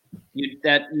 You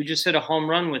just hit a home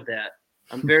run with that.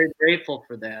 I'm very grateful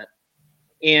for that.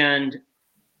 And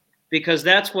because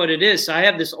that's what it is. So I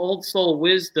have this old soul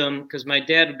wisdom, because my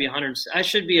dad would be 100. I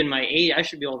should be in my age. I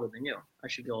should be older than you. I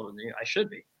should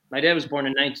be. My dad was born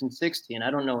in 1960, and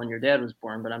I don't know when your dad was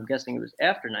born, but I'm guessing it was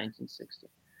after 1960.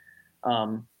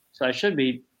 So I should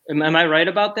be. Am I right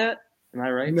about that? Am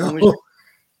I right? No.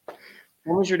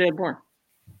 When was your dad born?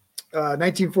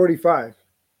 1945.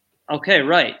 Okay,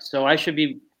 right. So I should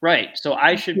be right. So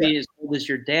I should be as old as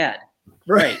your dad.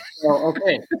 Right. So,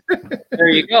 okay. There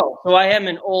you go. So I have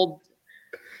an old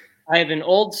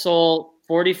soul,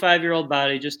 45-year-old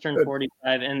body, just turned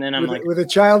 45. And then I'm with a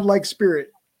childlike spirit.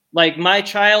 Like my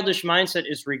childish mindset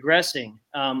is regressing.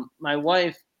 My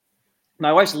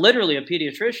wife's literally a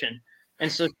pediatrician.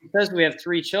 And so she says we have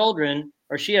 3 children,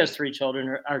 or she has 3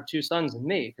 children, our 2 sons and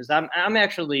me, because I'm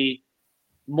actually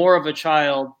more of a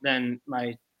child than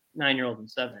my 9-year-old and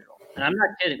 7-year-old. And I'm not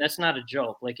kidding. That's not a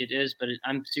joke. Like it is, but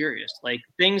I'm serious. Like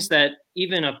things that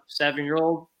even a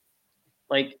 7-year-old,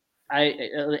 like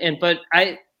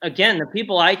again, the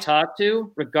people I talk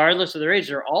to, regardless of their age,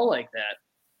 they're all like that.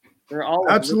 They're all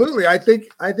absolutely. I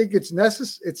think it's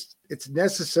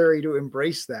necessary to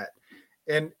embrace that.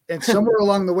 And somewhere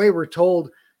along the way, we're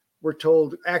told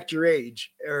act your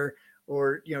age, or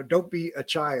don't be a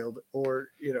child,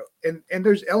 or and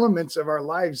there's elements of our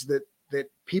lives that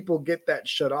people get that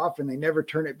shut off and they never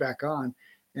turn it back on.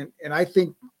 And I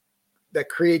think that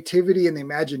creativity and the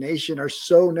imagination are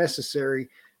so necessary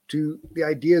to the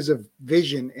ideas of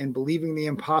vision and believing the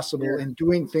impossible and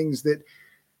doing things that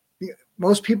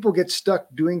most people get stuck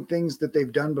doing things that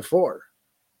they've done before.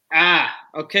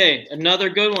 Okay. Another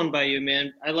good one by you,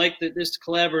 man. I like this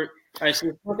collaborate. All right, so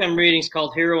the book I'm reading is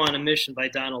called Hero on a Mission by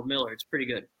Donald Miller. It's pretty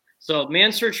good. So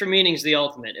Man's Search for Meaning is the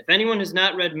ultimate. If anyone has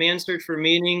not read Man's Search for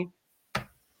Meaning,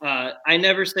 I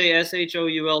never say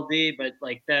SHOULD, but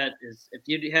like that is, if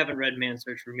you haven't read Man's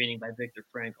Search for Meaning by Viktor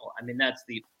Frankl, that's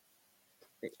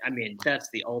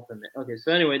the ultimate. Okay,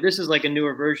 so anyway, this is like a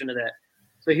newer version of that.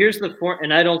 So here's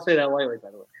and I don't say that lightly,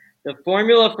 by the way. The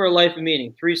formula for a life of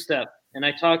meaning, 3-step. And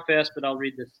I talk fast, but I'll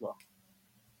read this slow.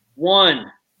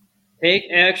 1, take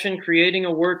action creating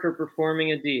a work or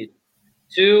performing a deed.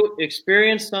 2,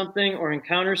 experience something or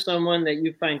encounter someone that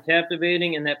you find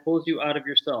captivating and that pulls you out of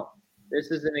yourself.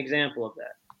 This is an example of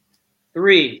that.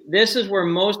 3, this is where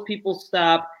most people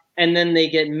stop, and then they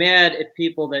get mad at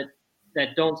people that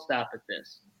don't stop at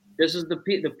this. This is the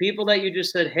people that you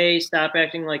just said, hey, stop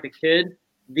acting like a kid.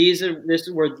 This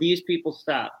is where these people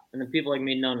stop. And the people like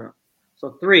me, no.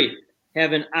 So 3,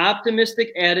 have an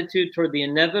optimistic attitude toward the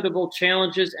inevitable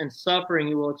challenges and suffering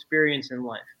you will experience in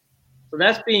life. So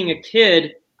that's being a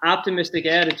kid, optimistic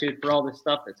attitude for all this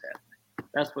stuff that's happening.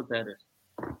 That's what that is.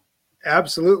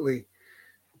 Absolutely.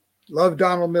 Love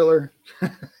Donald Miller.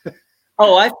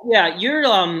 Yeah,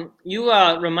 you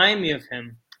remind me of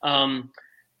him.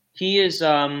 He is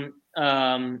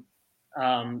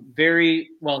very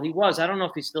well. He was. I don't know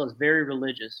if he still is. Very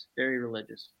religious. Very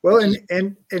religious. Well,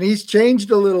 and he's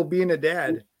changed a little being a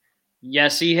dad.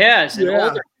 Yes, he has. An Yeah.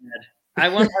 older dad. I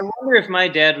wonder if my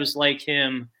dad was like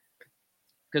him,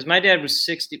 because my dad was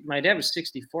 60. My dad was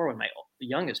 64 when my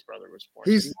youngest brother was born.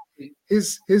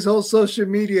 His whole social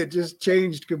media just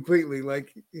changed completely.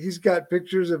 Like he's got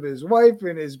pictures of his wife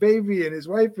and his baby and his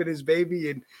wife and his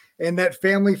baby, and that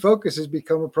family focus has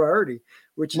become a priority,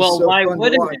 which is so why fun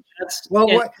wouldn't to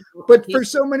watch. But for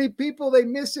so many people, they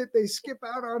miss it. They skip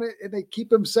out on it, and they keep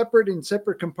them separate in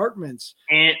separate compartments.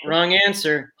 Wrong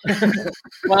answer.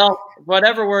 Well,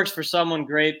 whatever works for someone,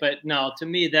 great. But no, to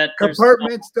me, that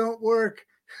compartments don't work.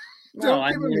 No,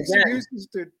 don't give them excuses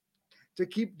to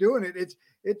keep doing it.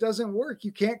 It doesn't work.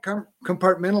 You can't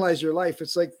compartmentalize your life.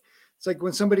 It's like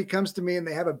when somebody comes to me and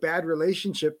they have a bad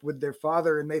relationship with their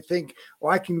father and they think, oh,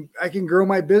 I can grow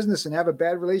my business and have a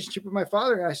bad relationship with my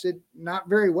father. And I said, not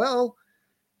very well.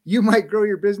 You might grow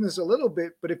your business a little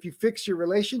bit, but if you fix your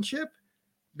relationship,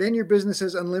 then your business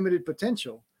has unlimited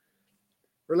potential.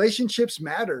 Relationships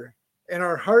matter. And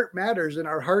our heart matters, and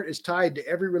our heart is tied to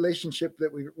every relationship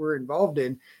that we're involved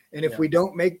in. And if we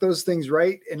don't make those things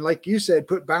right, and like you said,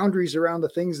 put boundaries around the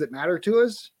things that matter to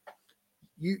us,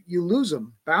 you lose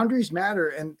them. Boundaries matter,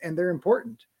 and they're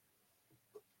important.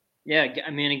 Yeah, I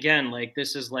mean, again, like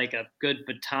this is like a good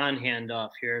baton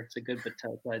handoff here. It's a good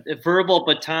baton, a verbal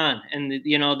baton, and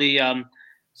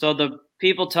so the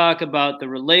people talk about the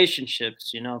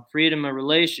relationships, freedom of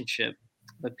relationship.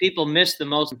 But people miss the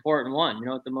most important one. You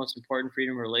know what the most important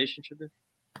freedom relationship is?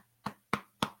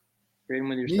 Freedom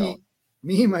with yourself.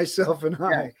 Me, myself, and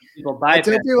I. People I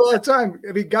tell people all the time.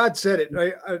 I mean, God said it.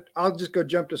 I'll just go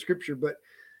jump to scripture, but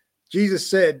Jesus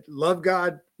said, love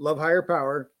God, love higher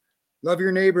power, love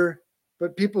your neighbor.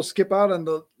 But people skip out on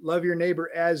the love your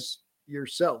neighbor as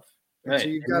yourself. Right. So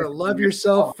you've got to love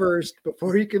yourself first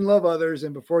before you can love others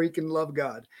and before you can love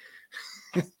God.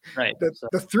 Right.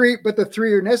 The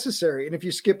three are necessary. And if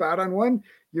you skip out on one,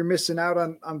 you're missing out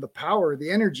on the power,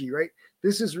 the energy, right?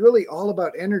 This is really all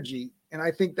about energy. And I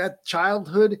think that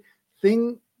childhood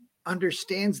thing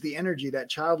understands the energy. That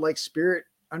childlike spirit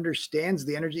understands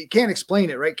the energy. You can't explain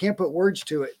it, right? Can't put words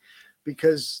to it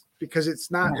because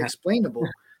it's not explainable.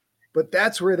 But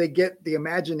that's where they get the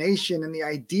imagination and the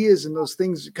ideas and those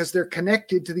things, because they're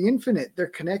connected to the infinite. They're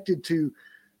connected to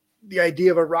the idea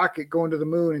of a rocket going to the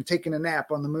moon and taking a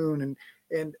nap on the moon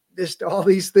and just all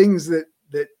these things that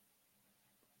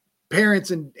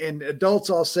parents and adults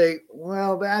all say,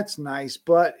 well, that's nice,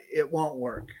 but it won't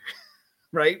work.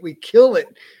 Right? We kill it.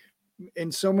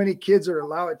 And so many kids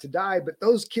allow it to die, but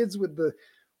those kids with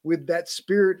that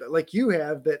spirit like you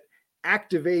have that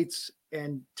activates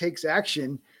and takes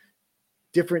action,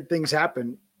 different things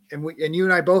happen. And you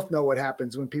and I both know what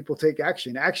happens when people take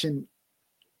action.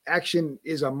 Action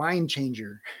is a mind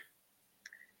changer.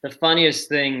 The funniest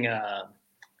thing,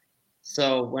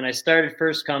 so when I started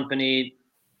first company,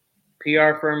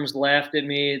 PR firms laughed at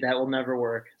me. That will never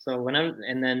work. So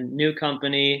and then new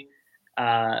company,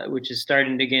 which is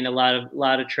starting to gain a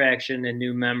lot of traction and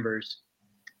new members.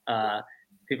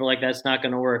 People are like, that's not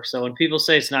going to work. So when people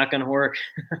say it's not going to work,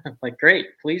 I'm like, great,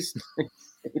 please.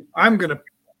 I'm going to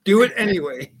do it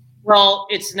anyway. Well,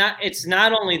 it's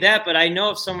not only that, but I know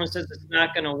if someone says it's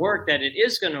not going to work, that it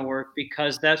is going to work,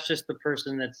 because that's just the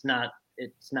person it's not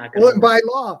going to work. By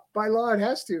law, it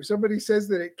has to. If somebody says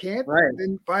that it can't, right,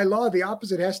 then by law, the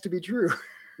opposite has to be true.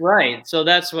 Right. So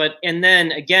that's and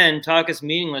then again, talk is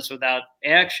meaningless without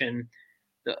action.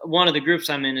 One of the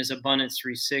groups I'm in is Abundance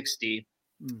 360.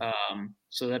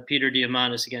 So that Peter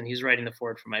Diamandis, again, he's writing the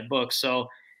foreword for my book. So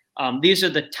these are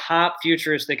the top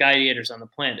futuristic ideators on the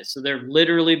planet. So they're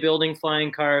literally building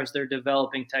flying cars. They're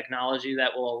developing technology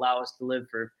that will allow us to live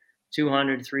for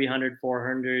 200, 300,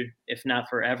 400, if not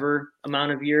forever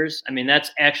amount of years. I mean,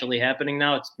 that's actually happening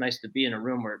now. It's nice to be in a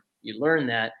room where you learn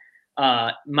that.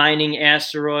 Mining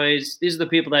asteroids. These are the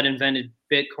people that invented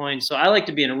Bitcoin. So I like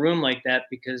to be in a room like that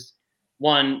because,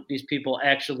 one, these people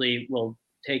actually will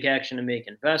take action and make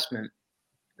investment.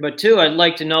 But two, I'd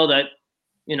like to know that,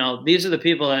 these are the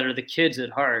people that are the kids at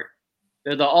heart.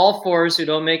 They're the all fours who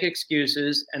don't make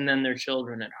excuses, and then they're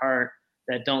children at heart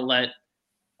that don't let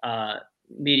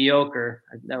mediocre.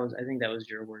 I think that was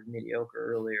your word,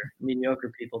 mediocre, earlier.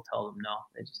 Mediocre people tell them no.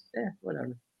 They just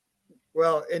whatever.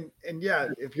 Well, and yeah,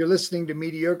 if you're listening to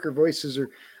mediocre voices, or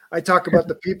I talk about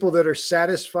the people that are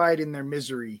satisfied in their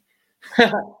misery.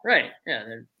 Right. Yeah.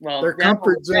 Their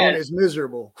comfort zone is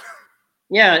miserable.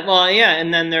 Yeah, well, yeah,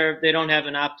 and then they don't have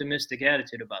an optimistic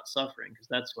attitude about suffering, because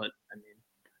that's what I mean.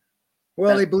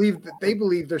 Well, they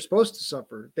believe they're supposed to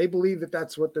suffer. They believe that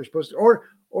that's what they're supposed to, or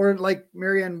like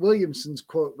Marianne Williamson's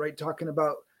quote, right? Talking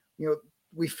about,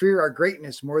 we fear our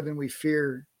greatness more than we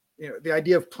fear, the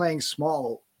idea of playing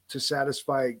small to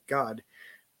satisfy God.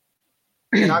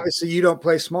 And obviously you don't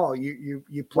play small. You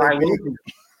play big.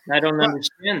 I don't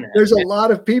understand that. There's a lot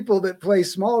of people that play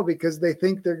small because they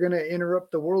think they're going to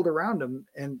interrupt the world around them.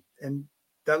 And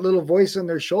that little voice on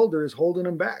their shoulder is holding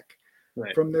them back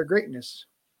from their greatness.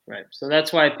 Right. So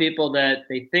that's why people that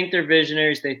they think they're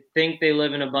visionaries, they think they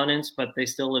live in abundance, but they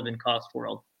still live in cost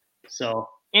world. So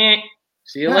see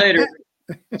you later.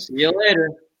 See you later.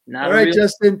 All right,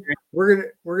 Justin,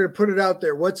 we're gonna put it out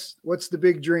there. What's the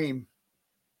big dream?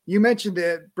 You mentioned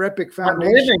the Brepic Foundation.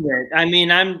 I'm living it. I mean,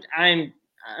 I'm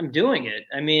doing it.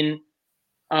 I mean,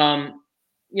 So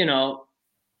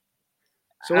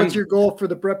what's your goal for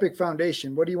the Brepic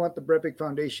Foundation? What do you want the Brepic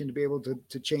Foundation to be able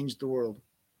to change the world?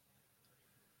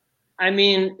 I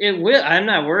mean, it will. I'm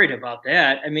not worried about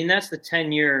that. I mean, that's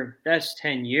 10 years,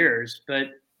 but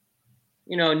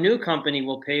a new company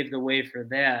will pave the way for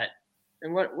that.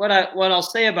 And what I'll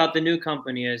say about the new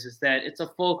company is that it's a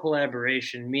full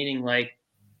collaboration, meaning like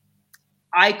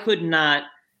I could not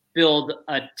build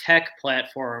a tech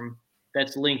platform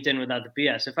that's linked in without the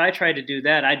BS. If I tried to do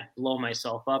that, I'd blow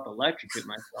myself up, electrocute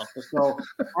myself. So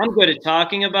I'm good at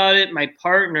talking about it. My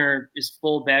partner is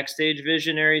full backstage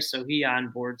visionary, so he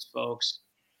onboards folks.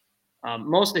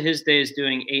 Most of his day is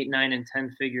doing 8, 9, and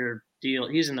 10 figure deal.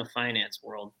 He's in the finance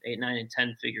world, 8, 9, and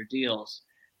 10 figure deals.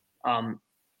 But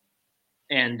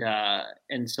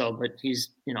he's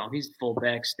full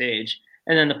backstage.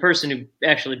 And then the person who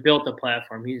actually built the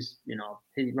platform, he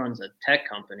runs a tech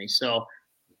company. So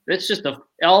it's just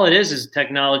all it is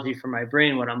technology for my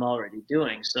brain, what I'm already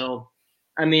doing. So,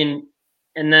 I mean,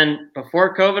 and then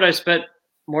before COVID, I spent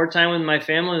more time with my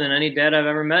family than any dad I've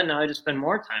ever met. Now I just spend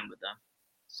more time with them.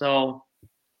 So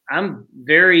I'm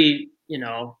very,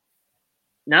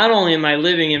 not only am I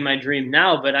living in my dream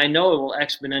now, but I know it will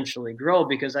exponentially grow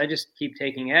because I just keep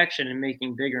taking action and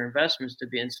making bigger investments to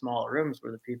be in smaller rooms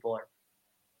where the people are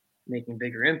making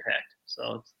bigger impact.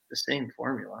 So it's the same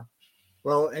formula.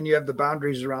 Well, and you have the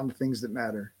boundaries around the things that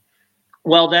matter.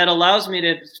 Well, that allows me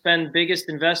to spend biggest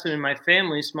investment in my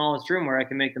family, smallest room where I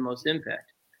can make the most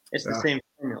impact. It's the same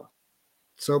formula.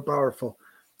 So powerful.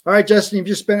 All right, Justin, you've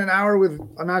just spent an hour with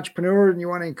an entrepreneur and you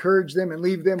want to encourage them and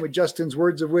leave them with Justin's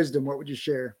words of wisdom. What would you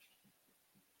share?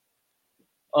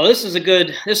 Oh, this is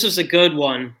a good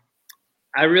one.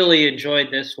 I really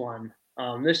enjoyed this one.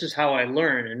 This is how I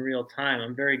learn in real time.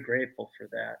 I'm very grateful for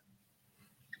that.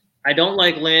 I don't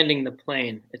like landing the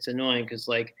plane. It's annoying because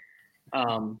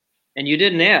and you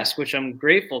didn't ask, which I'm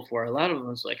grateful for. A lot of them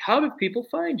was like, how do people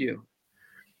find you?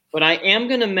 But I am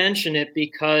going to mention it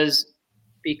because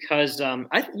you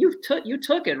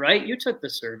took it, right? You took the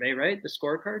survey, right? The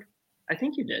scorecard. I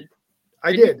think you did.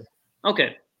 I did.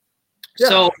 Okay.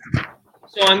 Yeah.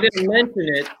 So I'm going to mention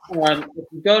it. If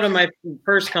you go to my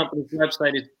first company's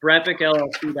website, it's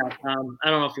brepicllc.com. I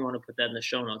don't know if you want to put that in the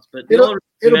show notes, but it'll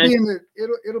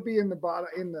be in the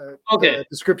bottom the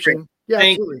description. Great. Yeah,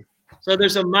 absolutely. So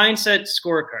there's a mindset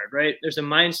scorecard, right? There's a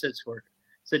mindset scorecard.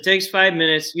 So it takes 5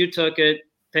 minutes. You took it.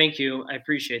 Thank you. I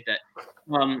appreciate that.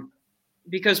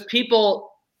 Because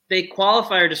people, they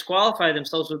qualify or disqualify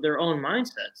themselves with their own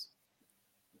mindsets.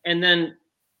 And then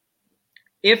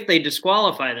if they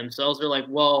disqualify themselves, they're like,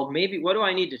 well, maybe what do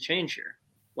I need to change here?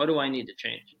 What do I need to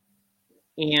change?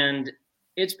 And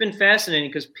it's been fascinating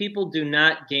because people do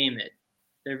not game it.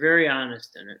 They're very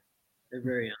honest in it. They're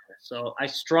very honest. So I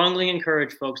strongly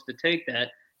encourage folks to take that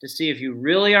to see if you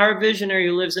really are a visionary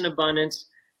who lives in abundance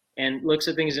and looks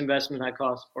at things investment high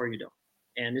cost or you don't.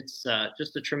 And it's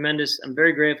just I'm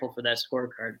very grateful for that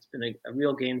scorecard. It's been a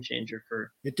real game changer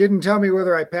for. It didn't tell me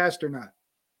whether I passed or not.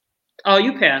 Oh,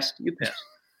 you passed. You passed.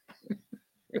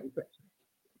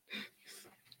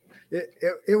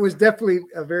 It was definitely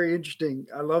a very interesting.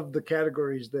 I love the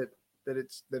categories that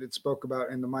it spoke about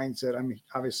and the mindset. I'm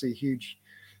obviously a huge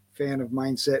fan of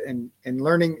mindset and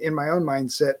learning in my own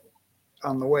mindset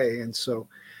on the way. And so,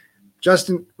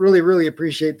 Justin, really, really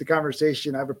appreciate the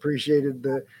conversation. I've appreciated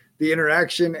the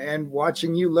interaction and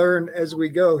watching you learn as we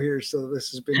go here. So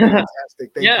this has been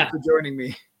fantastic. Thank you for joining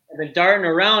me. I've been darting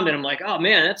around and I'm like, oh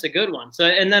man, that's a good one. So,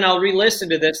 and then I'll re-listen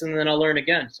to this and then I'll learn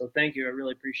again. So thank you. I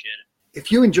really appreciate it.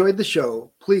 If you enjoyed the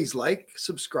show, please like,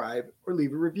 subscribe, or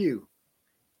leave a review.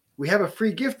 We have a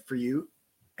free gift for you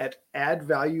at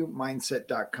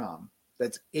addvaluemindset.com.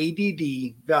 That's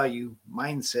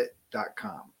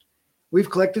addvaluemindset.com. We've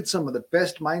collected some of the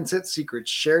best mindset secrets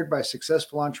shared by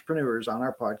successful entrepreneurs on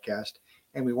our podcast,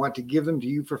 and we want to give them to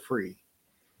you for free.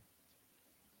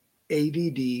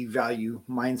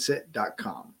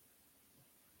 addvaluemindset.com.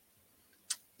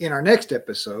 In our next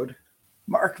episode,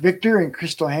 Mark Victor and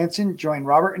Crystal Hansen join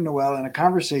Robert and Noel in a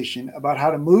conversation about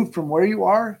how to move from where you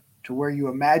are to where you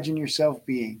imagine yourself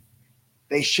being.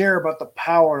 They share about the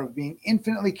power of being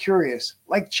infinitely curious,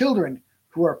 like children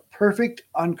who are perfect,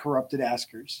 uncorrupted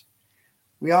askers.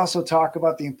 We also talk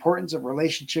about the importance of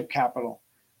relationship capital.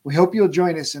 We hope you'll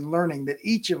join us in learning that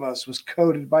each of us was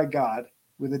coded by God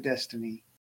with a destiny.